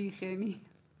لەوێ ببیخێنی.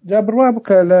 جا بڕوا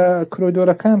بکە لە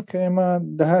کرۆیدۆرەکان کە ئێمە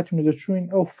دەهاتین و دەچوین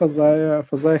ئەو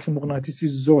فەزایەکی مغناتیسی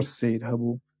زۆر سیر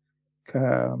هەبوو کە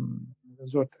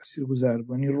زۆر تەسیر گوزار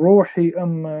بوونی ڕۆحی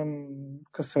ئەم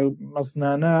کەسە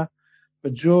مەزنانە بە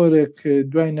جۆرێک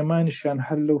دوای نەمانیشان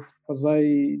هەر لەو فەزای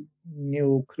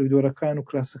نێو کرۆیدۆرەکان و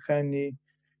کلاسەکانی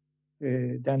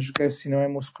دانشگای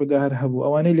سینەمای مۆسکۆدا هەر هەبوو.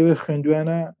 ئەوانەی لەوێ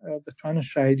خوێندویانە دەتوانن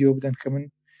شاهدیەوە بدەن کە من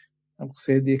ئەم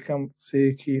قسەیە دیکەم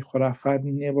قسەیەکی خورافات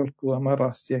نییە، بەڵکو ئەمە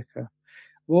ڕاستیەکە.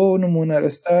 بۆ نمونە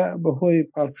ئێستا بەهۆی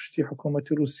پاڵپشتی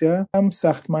حکوومەتی رووسیا ئەم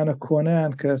ساختمانە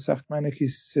کۆنیان کە ساختمانێکی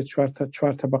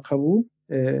 3-4 تەبەقە بوو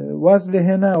واز لێ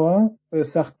هێناوە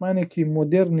ساختمانێکی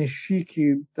مۆدێرنی شیکی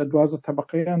 12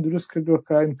 تەبەقەیان دروست کردووە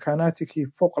کە ئیمکاناتێکی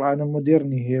فوق‌العادە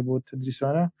مۆدێرنی هەیە بۆ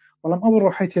تدریسوانە، بەڵام ئەو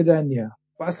ڕۆحی تێدا نییە.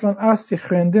 ئەسڵەن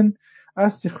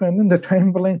ئاستی خوێندن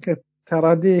دەتوانین بڵێن کە تا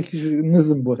ڕادەیەکی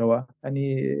نزم بۆتەوە، ئەنی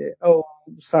ئەو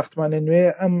ساختمانە نوێ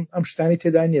ئەم شتانی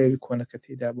تێدا نییە کۆنەکە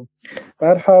تێدا بوو.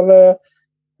 بەهەرحاڵ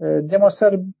دێمە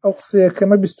سەر ئەو قسەیە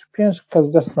کەمە 25 کەس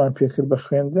دەستمان پێکرد بە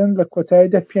خوێندن، لە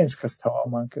کۆتاییدا 5 کەس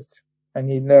تەواومان کرد.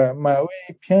 ئەنی لە ماوەی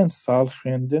 5 ساڵ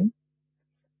خوێندن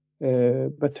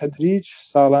بە تەدریج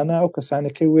ساڵانە ئەو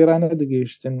کەسانەکەی وێرانە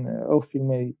دەگەیشتن ئەو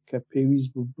فیلمەی کە پێویست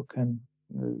بوو بکەن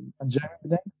ئەنجام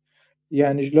بدەن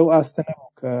یانیش لەو ئاستە نەبوو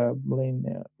کە بڵین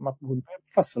مەقبول بێ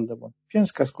فەسڵ دەبوون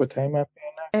 5 کەس کۆتاییمان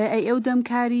پێێنە. ئەو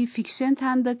دەمکاری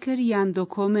فیکشنتان دەکرد یان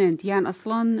دۆکۆمنت یان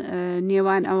ئەسڵان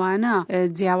نێوان ئەوانە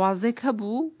جیاوازێک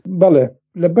هەبوو؟ بەڵێ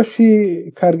لە بەشی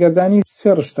کارگەردانی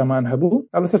 3 ڕشتەمان هەبوو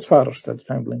ئەڵەتە 4 ڕشتە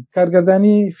دەتوانین بڵین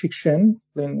کارگەردانی فیکشن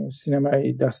بڵین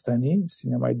سینەمای داستانی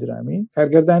سینەمای درامی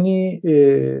کارگەردانی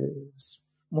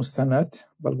مستەنەد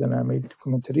بەڵگەنامەی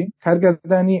دوکومنتری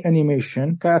کارگەردانی ئەنیمیشن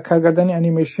کە کارگەردانی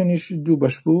ئەنیمیشنیش 2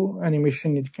 بەش بوو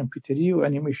ئەنیمیشنی کۆمپیوتەری و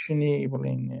ئەنیمیشنی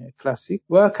بڵین کلاسیک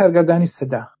و کارگەردانی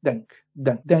سەدا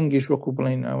دەنگیش وەکو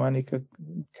بڵین ئەوانەی کە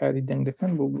کاری دەنگ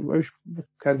دەکەن بۆ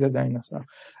کارگەردانی نەسا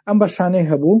ئەم بەشانەی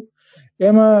هەبوو.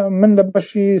 ئێمە من لە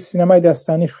بەشی سینەمای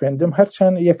داستانی خوێندم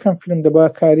هەرچەند یەکەم فیلم دەبا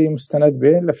کاری مستەنەد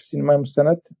بێ لە سینەمای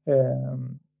مستەنەد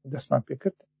دەستمان پێ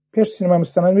کرد پێش سینەمای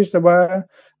مستەنەدیش دەبا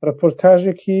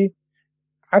ڕپۆرتاژێکی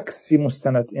عکسی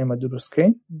مستەنەد ئێمە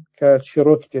دروستکەین کە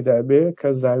چیرۆکی تێدا بێ کە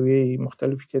زاویەی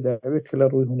مختلفی تێدا بێ کە لە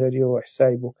ڕووی هونەریەوە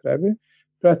حسای بۆ کرابێ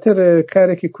دواتر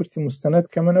کارێکی کورتی مستەنەد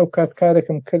کە من ئەو کات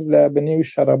کارێکم کرد لە بنێوی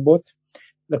شەڕەبۆت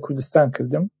لە کوردستان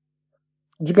کردم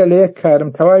جگە لە یەک کارم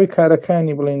تەواوی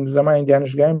کارەکانی بڵین زەمانی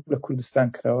دانیشگایم لە کوردستان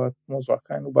کراوە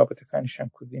مۆزوعەکان و بابەتەکانیشان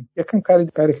کوردین یەکەم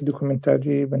کارێکی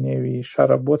دوکومنتاری بنێوی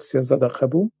شەڕەبۆت 13 دقیقە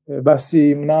بوو باسی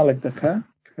مناڵێک دەکا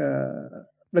کە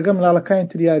لەگەڵ مناڵەکانی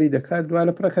تریاری دەکات دوای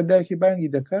لە پڕەکە دایکی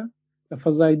بانگی دەکا لە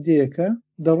فەزای دێیەکە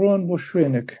دەڕۆن بۆ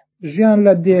شوێنێک ژیان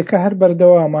لە دێیەکە هەر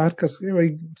بەردەوامە هەر کەس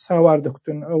ساوار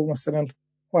دەکوتن ئەو مەسەلەن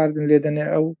خواردن لێدەنێ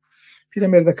ئەو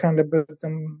پیرەمێردەکان لە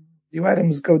بەردەم دیواری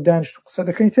مزگەوت دانیشت و قسە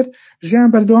دەکەین تر ژیان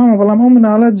بەردەوامە بەڵام ئەو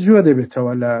مناڵات جوێ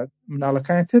دەبێتەوە لە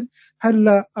مناڵەکانی تر هەر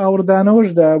لە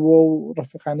ئاوردانەوەشدا بۆ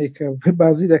ڕەفیقانەی کە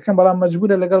بازی دەکەن بەڵام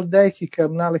مەجبورە لەگەڵ دایکی کە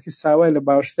مناڵێکی ساوای لە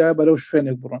باشدا بەرەو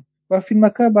شوێنێک بڕۆن و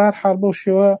فیلمەکە بە هەر حاڵ بەو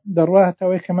شێوە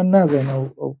دەڕواتەوەی کە من نازانم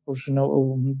ئەو ژنە و ئەو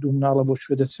دوو مناڵە بۆ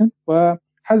شوێ دەچن و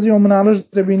حەزی ئەو مناڵش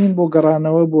دەبینین بۆ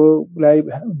گەڕانەوە بۆ لای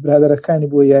برادەرەکانی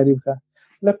بۆ یاری بکە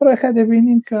لە پڕەکە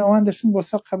دەبینین کە ئەوان دەچن بۆ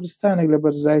سەر قەبرستانێک لە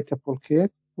بەرزایی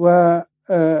تەپۆڵکەیەک و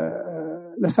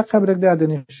لەسەر قەبرێکدا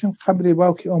دەنیشن قەبری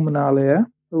باوکی ئەو مناڵەیە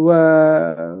و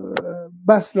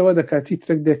باس لەوە دەکاتی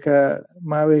ترێک دێکە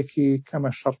ماوەیەکی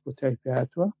کەمە شەڕ کۆتایی پێ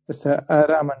هاتووە ئێستا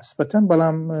ئارامە نسبەتەن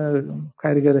بەڵام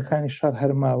کاریگەرەکانی شەڕ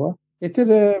هەرماوە ئیتر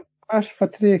پاش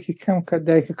فترەیەکی کەم کە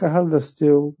دایکەکە هەڵدەستێ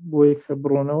و بۆی کە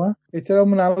بڕۆنەوە ئیتر ئەو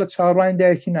مناڵە چاوەڕوانی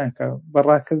دایکی ناکە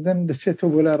بەڕاکردن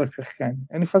دەچێتەوە بۆ لای ڕەفیقەکانی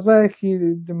ئەنی فەزایەکی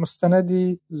مستەنەدی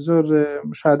زۆر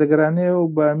شادەگەرانەیە و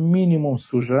بە مینیمۆم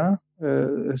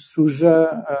سوژە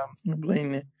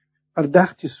بڵین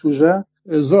ئەرداختی سوژە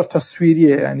زۆر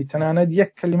تەسویریە ینی تەنانەت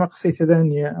یەک کەلیمە قسەی تێدا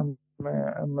نییە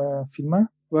ئەمە فیلمە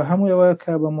و هەموویەوە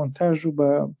کە بە مۆنتاژ و بە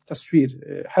تەسویر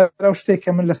هەر شتێک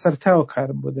کە من لە سەرتاوە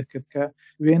کارم بۆ دەکرد کە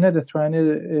وێنە دەتوانێت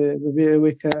ببێ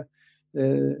ئەوەی کە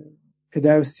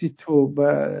پێداویستی تۆ بە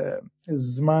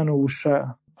زمان و وشە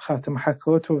خاتم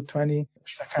حەکەوە تۆ بتوانی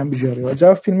شتەکان بژێڕیەوە جا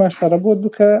فیلمە شەڕەبۆت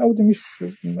بکە ئەو دەمیش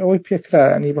ئەوەی پێکرا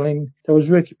ینی بڵین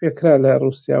تەوەجوهێکی پێکرا لە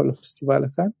رووسیا و لە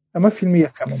فستیڤالەکان ئەمە فیلمی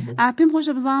یەکەمم بوو. پێم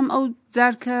خۆشە بزانم ئەو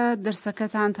جارکە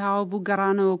دەرسەکەتان تاوا بوو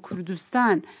گەڕانەوە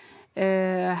کوردستان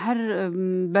هەر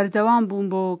بەردەوام بوون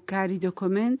بۆ کاری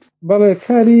دۆکۆمنت؟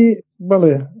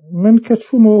 بەڵێ من کە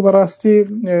چوومەوە بەڕاستی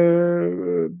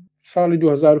ساڵی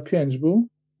 2005 بوو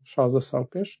 16 ساڵ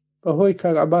پێش بەهۆی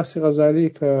کاک عەباسی غەزالی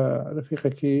کە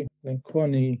ڕەفیقێکی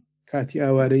کۆنی کاتی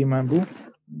ئاوارەیمان بوو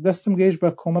دەستم گەیشت بە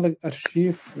کۆمەڵێک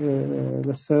ئەرشیف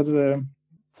لەسەر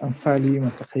ئەنفالی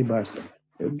منتەقەی بارزە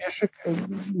بێشک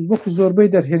وەکو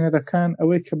زۆربەی دەرهێنەرەکان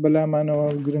ئەوەی کە بەلامانەوە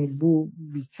گرنگ بوو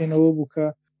بیکەنەوە بوو کە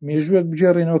مێژووەک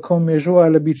بجێڕێنەوە کە مێژووە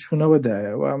لە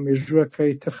بیرچوونەوەدایە و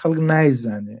مێژووەکەی تر خەڵک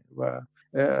نایزانێ و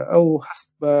ئەو هەست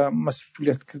بە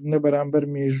مەسئولیەتکردنە بەرامبەر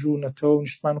مێژوو نەتەوە و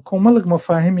نیشتمان کۆمەڵک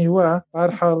مەفاهیمی وە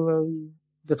بەهەرحاڵ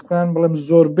دەتوانن بڵێم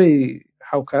زۆربەی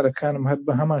هاوکارەکانم هەر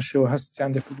بە هەمان شێوە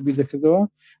هەستیان دەکرد بیر دەکردەوە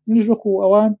منیش وەکو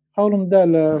ئەوان هەوڵمدا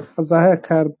لە فەزاهەیە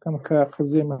کار بکەم کە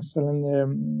قەزێ مەسەلەن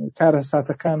کار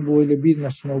هەساتەکان بۆی لە بیر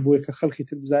نەچنەوە بۆی کە خەڵکی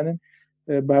تر بزانن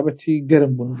بابەتی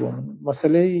گەرم بوون بۆ من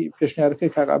مەسەلەی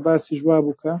پێشنیارەکەی کاک عەباسی جوا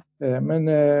بوو کە من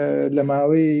لە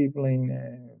ماوەی بڵین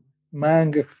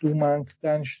مانگێک 2 مانگ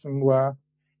دانیشتم و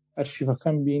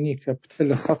ئەرشیڤەکەم بینی کە پتر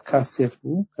لە 100 کاسێت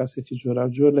بوو کاسێتی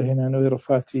جۆراوجۆر لە هێنانەوەی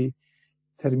ڕفاتی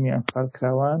تەرمی ئەنفال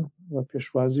کراوان و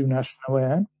پێشوازی و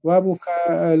ناشنەوەیان وابوو کە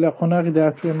لە قۆناغی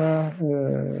داهاتوێمە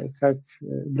کاک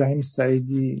ئیبراهیم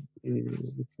سایدی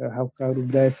کە هاوکار و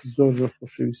برایەکی زۆر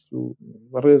خۆشەویست و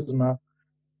بەڕێزمە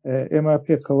ئێمە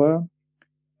پێکەوە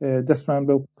دەستمان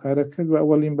بەو کارە کرد و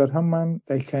ئەوەڵین بەرهەممان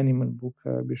دایکانی من بوو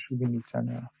کە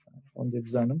بێشوبینیتانە ئەوەندەی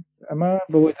بزانم ئەمە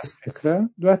بەوەی دەست پێکرا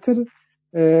دواتر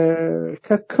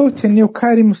کە کەوتە نێو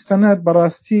کاری مستەنەد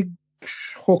بەڕاستی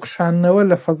خۆکشانەوە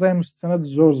لە فەزای مستەنەد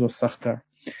زۆر زۆر سەختە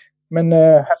من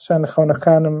هەرچەند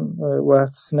خەونەکانم و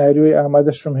سناریۆی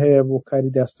ئامادەشم هەیە بۆ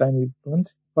کاری داستانی بند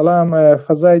بەڵام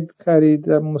فەزای کاری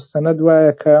مستەنەد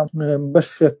وایە کە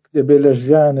بەشێک دەبێت لە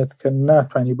ژیانت کە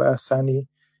ناتوانی بە ئاسانی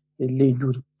لێی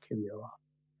دوور بکەویەوە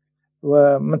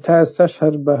و من تا ئێستاش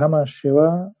هەر بە هەمان شێوە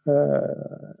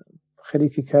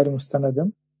خەریکی کاری مستەنەدم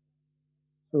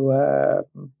و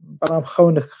بەڵام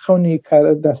خەونی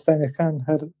کارە داستانیەکان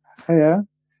هەر هەیە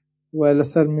و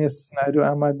لەسەر مێز سناریۆ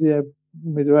ئامادەیە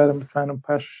میدوارم بتوانم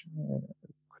پاش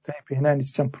کوتای پێهێنانی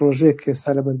چەند پرۆژەیەک کە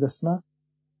ئێستا لە بەردەستمە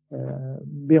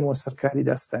بێمەوە سەرکاری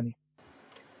داستانی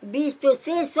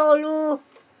 23 ساڵ و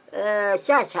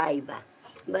 6 هایبە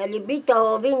ولی بیت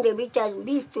هاوین بیت از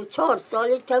 24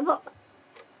 سال تبا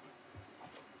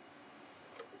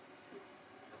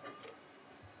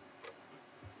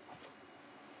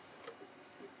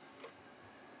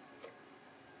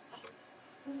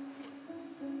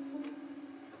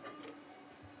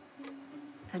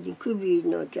هدی کو بید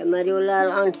نوچه مریولار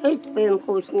آن هست بیم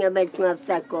خوش نبت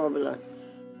مفسک کابلان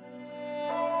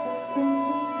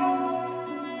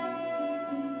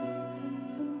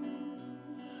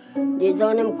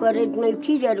دیزانم کارت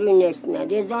ملکی در روی نه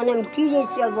دیزانم تیر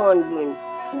شوان بون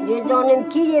دیزانم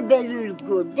تیر بلول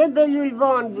گود ده بلول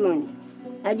وان بون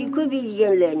هدی کو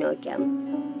بیدین لینا کم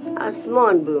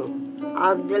اسمان بون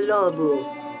عبدالله بون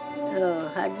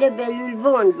هده بلول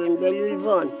وان بون بلول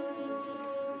وان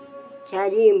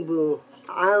کریم بون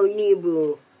عونی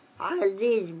بون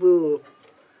عزیز بون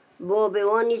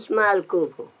بابوانیش ملکو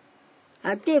بون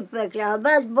حتی فکره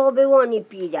بس بابوانی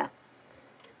پیده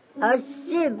هر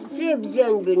سیب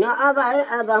زن بنا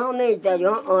ابا همه داری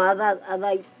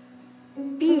ابا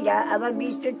پیره ابا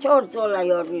 24 ساله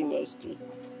یارو نشتی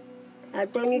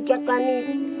حتی نیکه قمی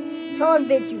 4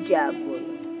 بچو که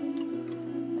بود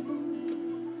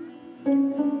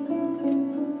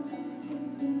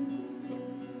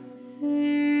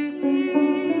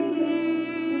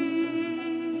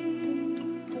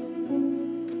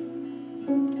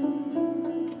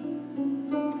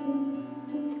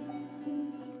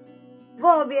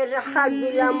بابی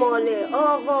رخل بلا ماله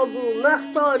آقا بو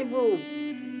مختار بو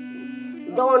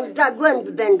 12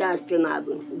 گوند بندست ما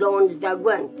بون 12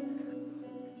 گوند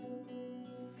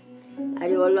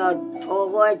اری والا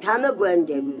آقایت همه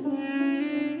گونده بود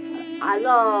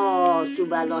علا سو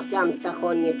بلا شمس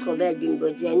خانیت خو بردین با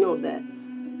جنوبه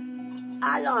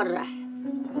علا ره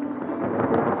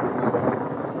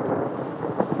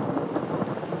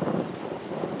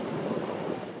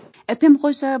پێم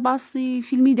خۆشە باسی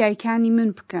فیلمی دایکانی من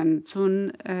بکەن چون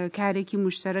کارێکی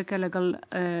مشتەرەکە لەگەڵ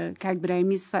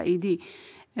کاکبرایمی سعیدی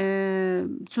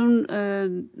چون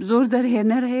زۆر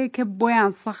دەرهێنەر هەیە کە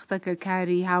بۆیان سەختە کە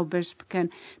کاری هاوبەش بکەن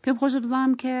پێم خۆشە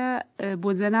بزانم کە بۆ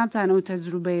جەنابتانەوە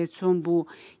تەجروبەیە چۆن بوو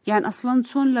یان ئەسڵەن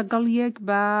چۆن لەگەڵ یەک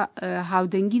بە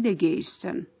هاودەنگی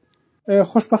دەگەیشتن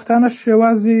خۆشبەختانە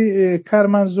شێوازی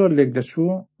کارمان زۆر لێک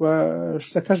دەچوو و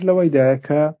شتەکەش لەوەیدایە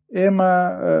کە ئێمە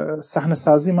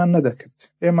سەحنەسازیمان نەدەکرد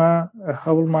ئێمە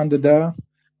هەوڵمان دەدا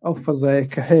ئەو فەزایە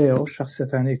کە هەیە و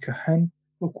شەخسیەتانەی کە هەن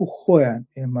وەکو خۆیان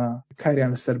ئێمە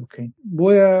کاریان لەسەر بکەین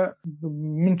بۆیە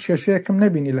من کێشەیەکم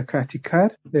نەبینی لە کاتی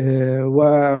کار و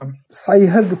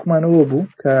سعی هەردووکمانەوە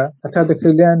بوو کە هەتا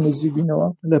دەکرێت لایەن نزیک بینەوە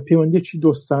لە پەیوەندیەکی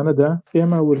دۆستانەدا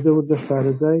ئێمە وردە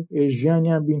شارەزای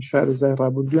ژیانیان بین شارەزای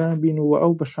ڕابردویان بین و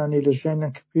ئەو بەشانەی لە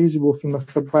ژیانیان کە پێویست بۆ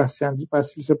فیلمەکە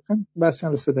باسی لەسەر بکەن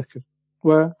باسییان لەسەر دەکرد و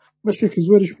بەشێکی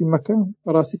زۆریش فیلمەکە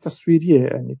بەڕاستی تەسویریە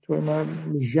ینی تۆ ئێمە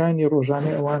ژیانی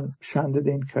ڕۆژانەی ئەوان پیشان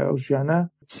دەدەین کە ئەو ژیانە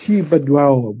چی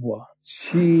بەدواوە بووە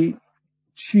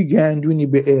چی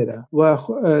گەیاندوونی بە ئێرە و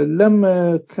لەم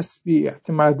کەسبی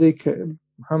احتیمادەی کە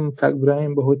هەم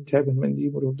کاکبراهیم بەهۆی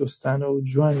تایبەتمەندی مرۆڤ دۆستانە و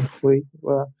جوانی خۆی و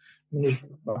منیش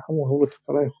هەموو هەوڵەتی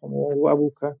قەڵای خۆمەوە وا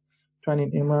بوو کە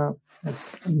توانین ئێمە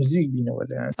نزیک بینەوە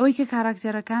لەیان ئەوەی کە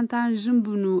کاراکتێرەکانتان ژن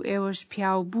بوون و ئێوەش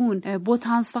پیاو بوون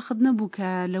بۆتان سەخت نەبوو کە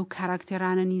لەو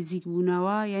کاراکتێرانە نزیک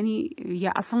بوونەوە یعنی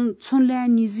یا ئەسڵ چۆن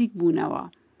لایەن نزیک بوونەوە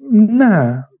نا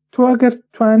تۆ ئەگەر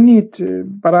توانیت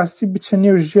بەڕاستی بچە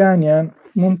نێو ژیانیان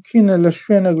ممکنە لە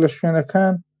شوێنێک لە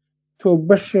شوێنەکان تۆ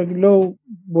بەشێک لەو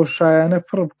بۆشایانە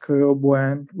پڕ بکەوە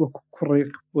بۆیان وەکو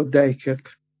کوڕێک بۆ دایکێک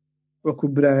وەکو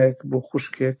برایەک بۆ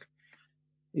خوشکێک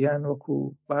یان وەکو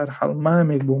بەهەرحاڵ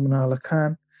مامێک بۆ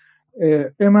مناڵەکان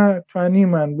ئێمە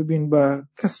توانیمان ببین بە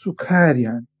کەس و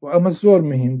کاریان و ئەمە زۆر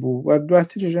مهم بوو و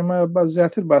دواتریش ئێمە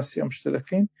زیاتر باسی ئەم شتە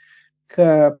دەکەین کە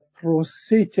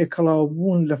پرۆسەی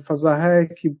تێکەڵاوبوون لە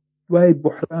فەزاهایەکی دوای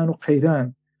بوحران و قەیران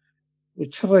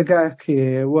چ ڕێگاکێ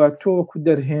و تۆ وەکو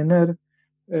دەرهێنەر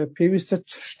پێویستە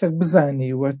چ شتێک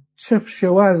بزانی و چ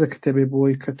شێوازە کتێبێ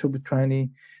بۆی کە تۆ بتانی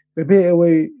بەبێ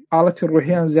ئەوەی حاڵەتی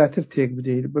ڕۆحیان زیاتر تێک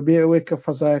بدەیت، بەبێ ئەوەی کە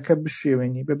فەزایەکە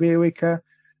بشێوێنی، بەبێ ئەوەی کە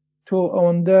تۆ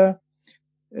ئەوەندە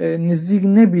نزیک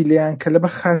نەبی لێیان کە لەبە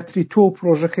خاتری تۆ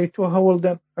پرۆژەکەی تۆ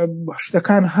هەوڵدەن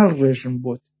شتەکان هەڵڕێژن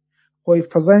بۆت. خۆی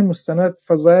فەزای مستەنەد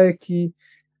فەزایەکی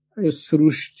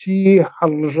سروشتی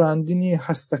هەڵژاندنی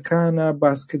هەستەکانە،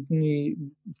 باسکردنی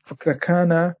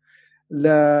فکرەکانە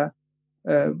لە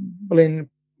بڵێن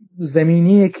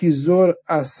زەمینەیەکی زۆر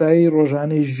ئاسایی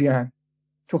ڕۆژانەی ژیان.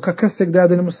 تۆ کە کەسێک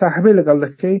دادن مساحبەی لەگەڵ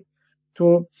دەکەی، تۆ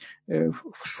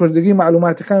فشوردگی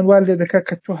معلوماتەکان وا لێ دەکات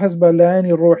کە تۆ هەست بە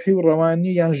لایەنی ڕۆحی و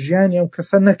ڕەوانی یان ژیانی ئەم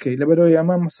کەسە نەکەی، لەبەرەوەی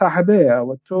ئەمە مساحبەیە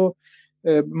و تۆ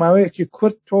ماوەیەکی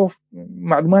کورت تۆ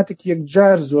معلوماتێکی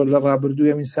یەکجار زۆر لە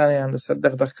ڕابردووی ئەم ئینسانیان لەسەر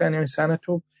دەغدغەکانی ئەم ئینسانە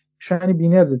تۆ پیشانی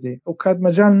بینەر دەدەی. ئەو کات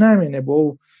مەجال نامێنێ بۆ ئەو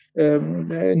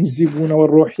نزیکبوونەوە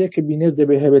ڕۆحیە کە بینەر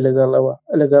دەبێ هەبێ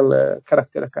لەگەڵ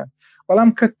کەرەکتەرەکان. بەڵام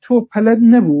کە تۆ پەلەد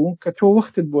نەبوو، کە تۆ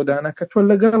وەختت بۆ دانا، کە تۆ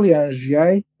لەگەڵیان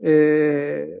ژیای،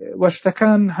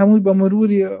 وەشتەکان هەمووی بە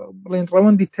مروری بڵێن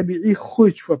ڕەوەندی تەبیعی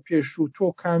خۆی چووە پێش و تۆ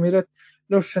کامێرەت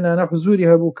لەو شوێنانە حزوری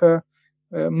هەبوو کە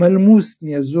مەلموس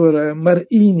نییە، زۆر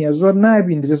مەرئی نییە، زۆر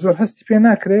نابیندرێ، زۆر هەستی پێ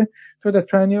ناکرێ، تۆ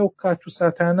دەتوانێت ئەو کات و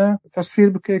ساتانە تەسویر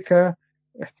بکەی کە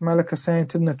احتمالە کەسانی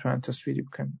تر نەتوان تەسویری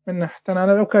بکەن. من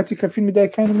تەنانەت ئەو کاتی کە فیلمی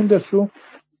دایکانی من دەرچوو،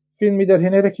 فیلمی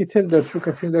دەرهێنەرێکی تر دەرچوو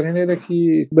کە فیلم دەرهێنەرێکی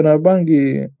بەناوبانگی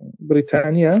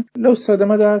بریتانیا، لەو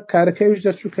سەدەمەدا کارەکەویش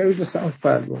دەرچوو کەویش لەسەر ئەم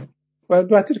فال بوو و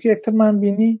دواتر کە یەکترمان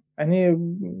بینی ئەنێ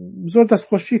زۆر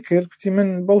دەستخۆشی کرد. کوتی من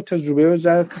بەو تەجروبەیەوە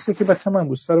کەسێکی بەتەمان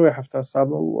بوو، سەروەی 70 ساڵ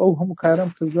و ئەو هەموو کارم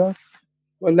کردووە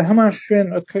و لە هەمان شوێن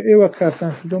کە ئێوە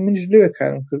کارتان کردو منیش لێوێ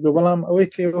کارم کردو، بەڵام ئەوەی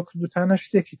کە ئێوە کردوتانە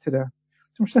شتێکی ترە.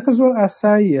 شتەکە زۆر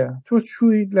ئاساییە، تۆ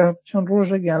چووی لە چەند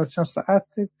ڕۆژێک یان لە چەند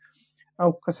سەعاتێک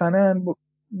ئەو کەسانیان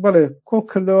بڵێ کۆ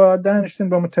کردەوە، دانیشتن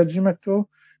بە متەرجمێک، تۆ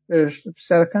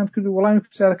پرسیارەکان کرد و وەڵامی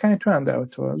پرسیارەکانی توان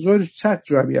داوەتەوە، زۆر چاک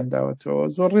جوابیان داوەتەوە،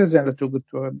 زۆر ڕێزیان لە تۆ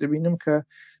گرتووە. دەبینم کە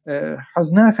حەز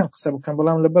ناکەن قسە بکەن،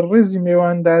 بەڵام لەبەر ڕێزی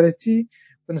میێواندارەتی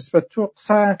بەنسبەت تۆ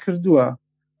قسەیان کردووە.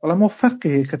 بەڵام ئەو فەرقی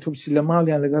هەیە کە تۆ بچی لە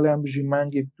ماڵیان لەگەڵیان بژی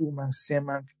مانگێک، 2 مانگ، 3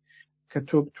 مانگ، کە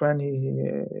تۆ بتوانی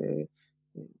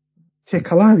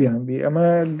تێکەڵاویان بی. ئەمە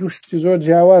دوو شتی زۆر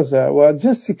جیاوازە و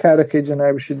جنسی کارەکەی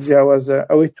جەنابیشت جیاوازە.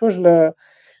 ئەوەی تۆش لە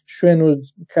شوێن و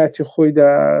کاتی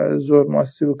خۆیدا زۆر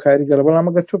موەسیر و کاریگەرە، بەڵام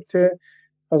ئەگە تۆ بتێ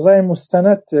فەزای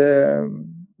مستەنەد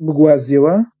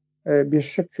بگوازیەوە،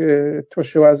 بێشک تۆ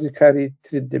شێوازی کاری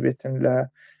ترت دەبێتن لە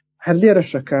هەر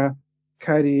لێرەشەکە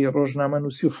کاری ڕۆژنامە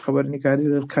نووسی و خەبەرنیگاری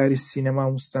لەگەڵ کاری سینەما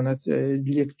و مستەنەد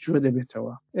لێک جوە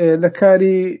دەبێتەوە. لە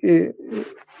کاری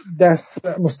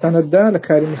مستەنەددا، لە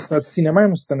کاری سینەمای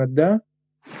مستەنەددا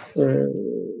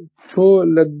تۆ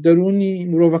لە دەرونی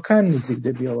مرۆڤەکان نزیک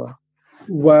دەبیەوە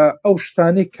و ئەو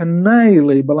شتانەی کە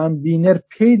نایڵێ بەڵام بینەر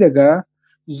پێی دەگا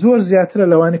زۆر زیاترە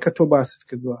لەوانی کە تۆ باست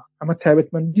کردووە. ئەمە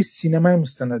تایبەتمەندی سینەمای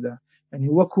مستەنەدە، ینی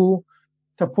وەکو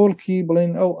تەپۆڵکی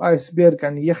بڵێن ئەو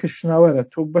ئایسبێرگان یەخی شناوەرە،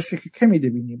 تۆ بەشێکی کەمی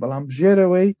دەبینی، بەڵام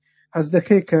بژێرەوەی هەز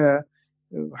دەکەی کە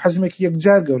حەجمێکی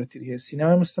یەکجار گەورەتر هەیە.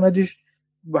 سینەمای مستەنەدیش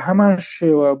بە هەمان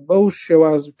شێوە بەو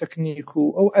شێواز و تەکنیک و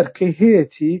ئەو ئەرکەی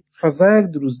هەیەی فەزایەک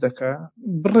دروست دەکا،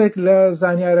 بڕێک لە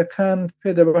زانیارەکان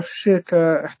پێدەبەخشێ کە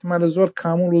احتمالە زۆر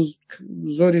کامل و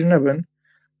زۆریش نەبن،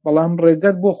 بەڵام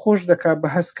ڕێگەت بۆ خۆش دەکا بە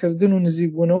هەستکردن و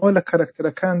نزیکبوونەوە لە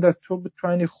کەرەکتەرەکاندا تۆ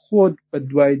بتوانی خۆت بە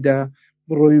دوایدا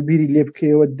بڕۆی و بیری لێ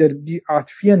بکەیەوە،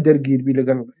 عاتفیان دەرگیربی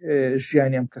لەگەڵ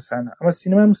ژیانی ئەم کەسانە. ئەمە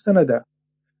سینەمای مستەنەدە.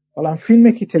 بەڵام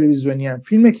فیلمێکی تەلەڤیزیۆنیان،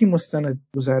 فیلمێکی مستەنەد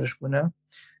گزارش بوونە،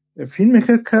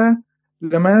 فیلمێکە کە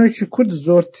لە ماوەیەکی کورت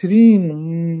زۆرترین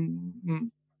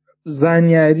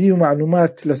زانیاری و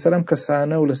معلومات لەسەر ئەم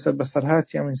کەسانە و لەسەر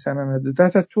بەسەرهاتی ئەم ئینسانانە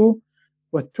دەداتە تۆ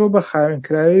و تۆ بە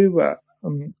خاوێنکراوی و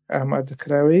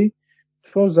ئامادەکراوی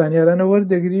تۆ زانیارانە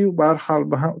وەردەگری و بەهەرحاڵ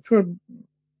تۆ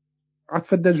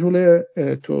عاتفت دەجوڵێ،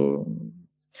 تۆ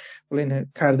بڵێن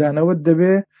کاردانەوەت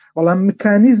دەبێ. بەڵام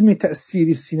میکانیزمی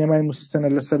تەئسیری سینەمای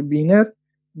مستەنەد لەسەر بینەر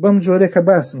بەم جۆرێکە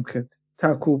باسم کرد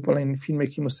تاکو بڵێن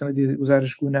فیلمێکی مستەنەدی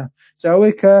گزارشگوونە.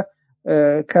 جاوەی کە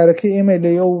کارەکەی ئێمە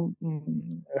لە ئەو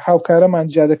هاوکارەمان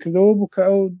جادەکردەوە بوو کە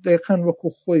ئەو دەیقەن وەکو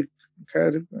خۆی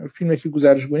فیلمێکی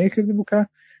گزارشگوونی کرد بوو کە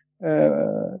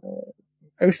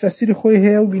ئەوش تەسیری خۆی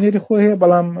هەیە و بینەری خۆی هەیە،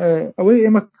 بەڵام ئەوەی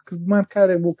ئێمە کردمان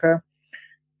کارێک بوو کە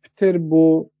پتر بۆ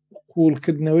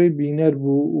قوڵکردنەوەی بینەر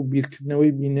بوو و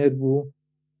بیرکردنەوەی بینەر بوو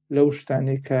لەو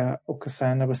شتانەی کە ئەو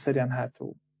کەسانە بەسەریان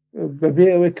هاتەوە. بەبێ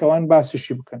ئەوەی کەوان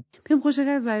باسیشی بکەن. پێم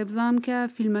خۆشەکە زای بزانم کە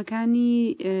فیلمەکانی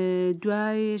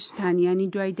دوایشتانیانی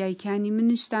دوای دایکانی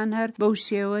منیشتان هەر بەو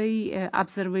شێوەی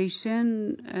ئابزەرویشن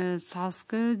ساز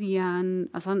کرد یان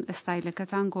ئەسان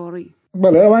ئەستایلەکەتان گۆڕی؟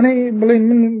 بەڵێ ئەوانەی بڵین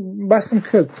من باسم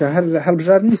کرد کە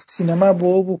هەڵبژاردننی سینەما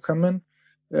بۆ کە من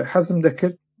حەزم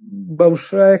دەکرد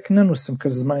بەوشایەک نەنووسم کە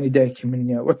زمانی دایکی من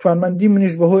نییە و توانمەندی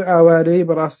منیش بەهۆی ئاوارەی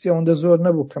بەڕاستی ئەوەندە زۆر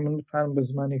نەبوو کە من بتوانم بە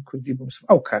زمانی کوردی بنووسم.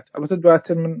 ئەو کات ئەلبەتە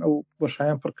دواتر من ئەو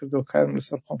بۆشاییان پڕ کردەوە کارم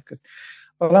لەسەر خۆم کرد،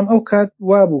 بەڵام ئەو کات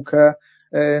وابوو کە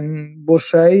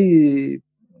بۆشایی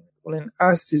بڵێن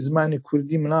ئاستی زمانی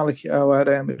کوردی مناڵێکی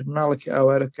ئاوارە مناڵێکی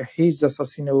ئاوارە کە هیچ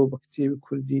دەسەسینەوە بە کتێبی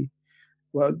کوردی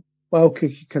و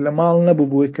باوکێکی کە لە ماڵ نەبوو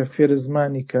بووی کە فێرە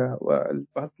زمانی کە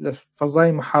لە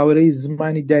فەزای محاورەی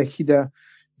زمانی دایکیدا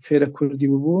فێرە کوردی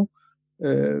بوو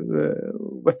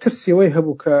بە ترسیەوەی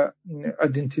هەبوو کە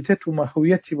ئەدنتیتەت و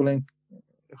ماهویەتی بڵێن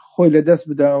خۆی لە دەست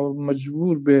بدا و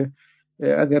مەجبور بێ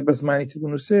ئەگەر بە زمانی تر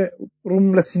بنووسێ ڕووم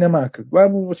لە سینەما کرد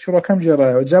وابوو شڕەکەم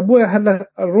جێڕایەوە. جا بۆیە هەر لە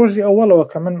ڕۆژی ئەوەڵەوە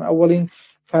کە من ئەوەڵین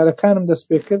کارەکانم دەست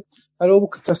پێ کرد هەرەوە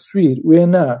بوو کە تەسویر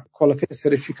وێنە کۆڵەکەی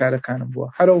سەرەکی کارەکانم بووە.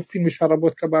 هەرەوە فیلمی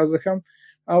شەڕەبۆت کە باز دەکەم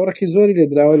ئاوڕێکی زۆری لێ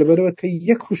درراوە لەبەرەوە کە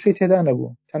یەک خوشەی تێدا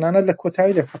نەبوو، تەنانەت لە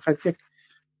کۆتاییدا فقط یەک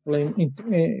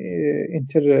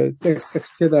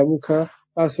ئینتەرتێکست تێدا بوو کە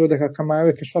باسەوە دەکات کە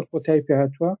ماوەیەکی شەڕ کۆتایی پێ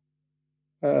هاتووە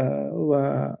و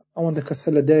ئەوەندە کەسە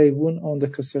لەدایک بوون ئەوەندە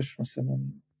کەسەش مەسەلەن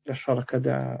لە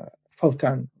شەڕەکەدا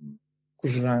فەوتان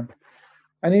کوژران.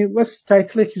 ئەنی بەس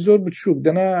تایتڵێکی زۆر بچووک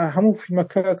دەنا هەموو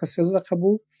فیلمەکە کە 13 دقە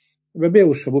بوو بەبێ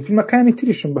وشە بوو. فیلمەکانی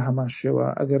تریشم بە هەمان شێوە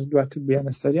ئەگەر دواتر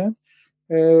بیانە سەریان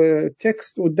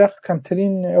تێکست و دەق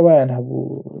کەمترین ئەویان هەبوو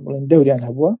بڵێن دەوریان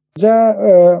هەبووە. جا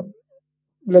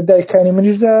لە دایکانی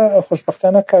منیشدا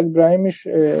خۆشبەختانە کاک براهیمیش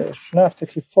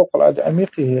شناختێکی فۆقڵعادە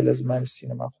عەمیقی هەیە لە زمانی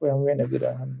سینەما، خۆیان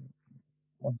وێنەگرە هەم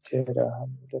مۆنتێرە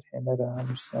هەم دەرهێنەرە هەم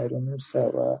سنایرۆنووسە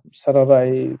و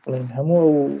سەرەڕای بڵێن هەموو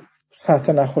ئەو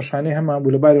ساتە ناخۆشانەی هەمان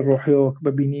بوو لەباری ڕۆحیەوە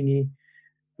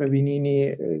ببینینی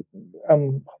ئەم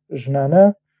ژنانە،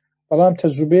 بەڵام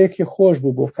تەجروبەیەکی خۆش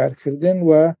بوو بۆ کارکردن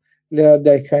و لە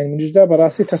دایکانی منیشدا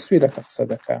بەڕاستی تەسویرەکە قسە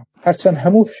دەکا. هەرچەند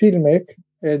هەموو فیلمێک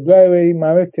دوایەوەی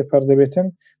ماوەیەک تێپەڕ دەبێتن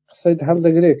قسەی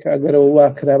هەڵدەگرێت کە ئەگەرەوە وا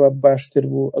کرابە باشتر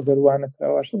بوو ئەگەر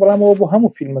وانەکراواشتر، بەڵام ئەوە بۆ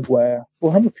هەموو فیلمە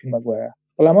گوایە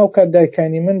بەڵام ئەو کات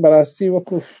دایکانی من بەڕاستی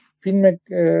وەکو فیلمێک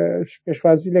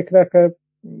پێشوازی لێکرا کە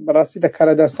بەڕاستی لە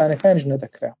کارە داستانەکانیش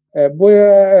نەدەکرا.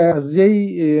 بۆیە زێی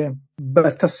بە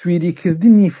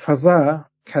تەسویریکردنی فەزا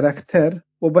کەرەکتەر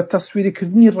و بە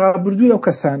تەسویریکردنی ڕابردووی ئەو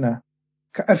کەسانە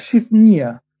کە ئەرشیف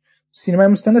نییە.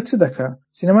 سینەمای مستەنەد چ دەکا؟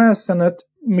 سینەمای مستەنەد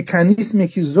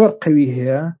میکانیزمێکی زۆر قوی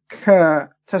هەیە کە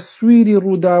تەسویری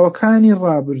ڕووداوەکانی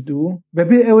ڕابردوو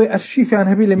بەبێ ئەوەی ئەرشیفیان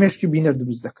هەبێ لە مێشکی بینەر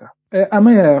دروست دەکا.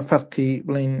 ئەمەیە فەرقی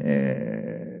بڵین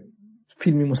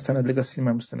فیلمی مستەنەد لەگەڵ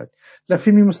سینەمای مستەنەد. لە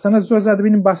فیلمی مستەنەد زۆر زیاد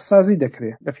دەبینین باسازی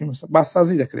دەکرێت، لە فیلم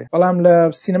باسازی دەکرێت، بەڵام لە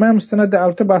سینەمای مستەنەددا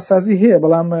ئەلبەتە باسازی هەیە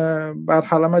بەڵام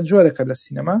بەهەرحاڵ ئەمە جۆرێکە لە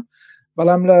سینەما،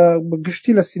 بەڵام لە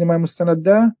گشتی لە سینەمای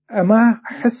مستەنەددا ئەمە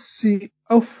حسی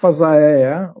ئەو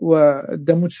فەزایەیە و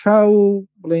دەموچاو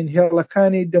بڵین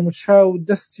هێڵەکانی دەموچاو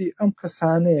دەستی ئەم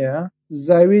کەسانەیە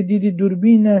زاویە دیدی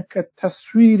دووربینە کە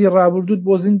تەسویری ڕابردوود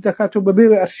بۆ زیند دەکاتەوە بەبێ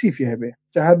ئەرشیفی هەبێ.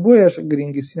 جا هەر بۆیەش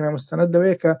گرنگی سینەمای مستەنەد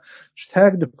لەوەیە کە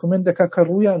شتێک دۆکومنت دەکات کە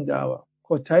ڕوویان داوە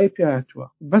کۆتایی پێ هاتووە،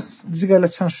 بەس جگە لە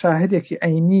چەند شاهدێکی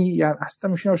عینی یان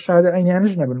ئەستەمشین و شاهدە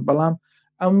عینیانش نەبن، بەڵام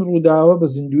ئەم ڕووداوە بە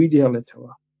زیندوی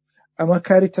دێڵێتەوە. ئەمە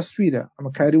کاری تەسویرە،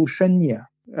 ئەمە کاری وشە نییە.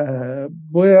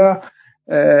 بۆیە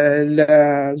لە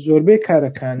زۆربەی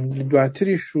کارەکان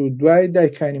دواتریش و دوای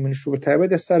دایکانی منیش و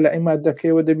بەتایبەت ئێستا لە ئەی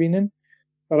مادەکەیەوە دەبینن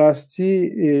بەڕاستی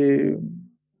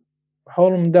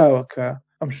هەوڵم داوە کە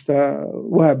ئەم شتە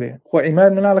وابێ. خۆ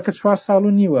ئیماد مناڵەکە 4 ساڵ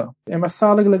و نیوە، ئێمە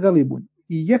ساڵێک لەگەڵی بوون،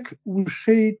 یەک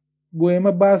وشەی بۆ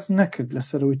ئێمە باز نەکرد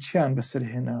لەسەرەوەی چیان بەسەر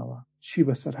هێناوە، چی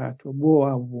بەسەر هاتووە، بۆ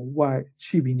وای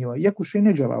چی بینیوە، یەک وشەی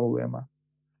نەجێڕاوە ئێمە.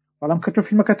 بەڵام کە تۆ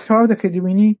فیلمەکە تەواو دەکەی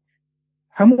دەبینی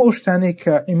هەموو ئەو شتانەی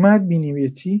کە ئیماد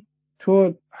بینیوێتی تۆ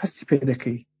هەستی پێ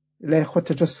دەکەی، لای خۆت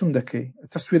تەجەسوم دەکەی،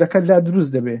 تەسویرەکەت لا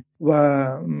دروست دەبێ و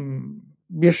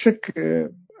بێشک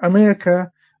ئەمەیە کە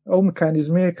ئەو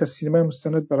میکانیزمەیە کە سینەمای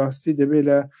مستەنەد بەڕاستی دەبێت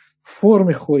لە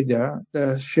فۆرمی خۆیدا لە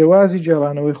شێوازی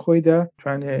جێڕانەوەی خۆیدا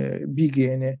توانێ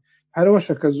بیگەێنێ.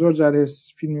 هەروەشە کە زۆر جار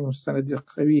فیلمی مستەنەدی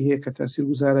قەوی هەیە کە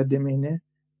تاثیرگوزارە دەمێنێ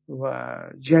و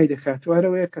جای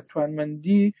دەکاتوارەوەیە کە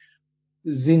توانمەندی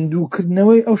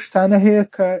زیندووکردنەوەی ئەو شتانە هەیە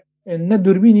کە نە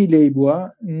دووربینی لێی بووە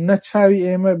نە چاوی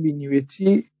ئێمە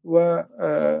بینیوێتی و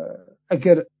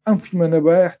ئەگەر ئەم فیلمە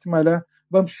نەبا احتمالە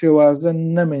بەم شێوازە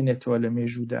نەمێنێتەوە لە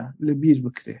مێژوودا لە بیر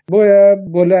بکرێ.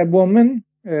 بۆیە بۆ من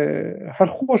هەر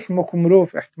خۆش وەکو مرۆڤ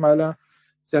احتمالە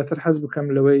زیاتر حەز بکەم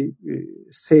لەوەی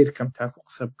سیر کەم تاکو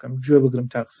قسە بکەم گوێ بگرم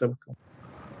تا قسە بکەم.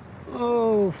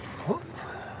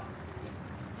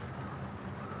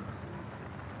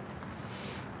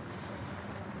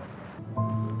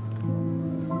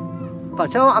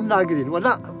 فشاو عم ناقرين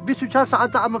ولا 24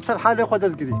 ساعة عم بصير حالي خد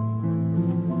القري.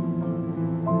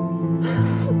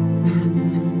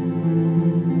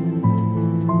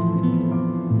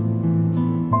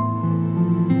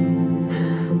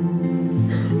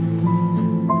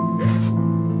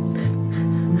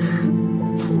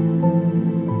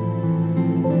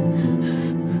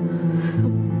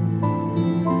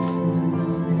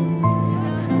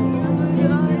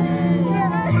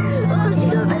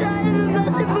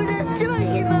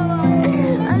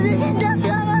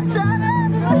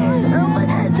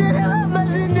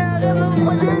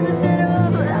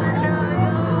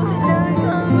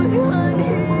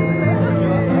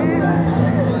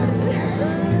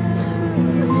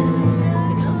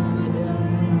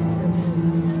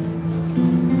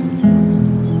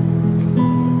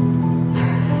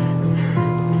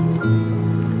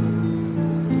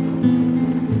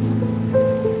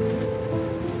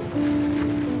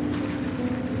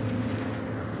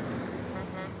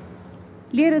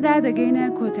 لێرەدا دەگەینە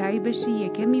کۆتایی بەشی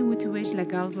یەکەمی وتوێژ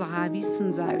لەگەڵ زەغاوی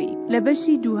سنجاوی. لە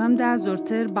بەشی دووهەمدا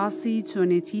زۆرتر باسی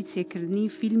چۆنێتی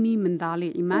تێکردنی فیلمی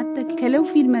منداڵی عیماد دەکەین کە لەو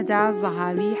فیلمەدا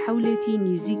زەغاوی حەولێتی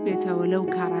نزیک بێتەوە لەو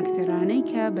کاراکتەرانەی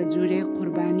کە بە جوورێ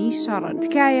قوربانی شەڕن.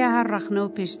 تکایە هەر ڕەخنە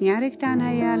و پێشنیارێکتان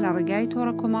هەیە لە ڕێگای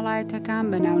تۆڕە کۆمەڵایەتەکان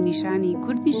بە ناونیشانی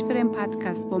کوردیش فرێم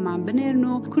پادکاست بۆمان بنێرن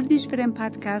و کوردیش فرێم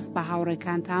پادکاست بە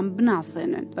هاوڕێکانتان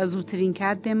بناسێنن. بە زووترین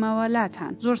کات دێمەوە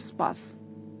لاتان. زۆر سوپاس.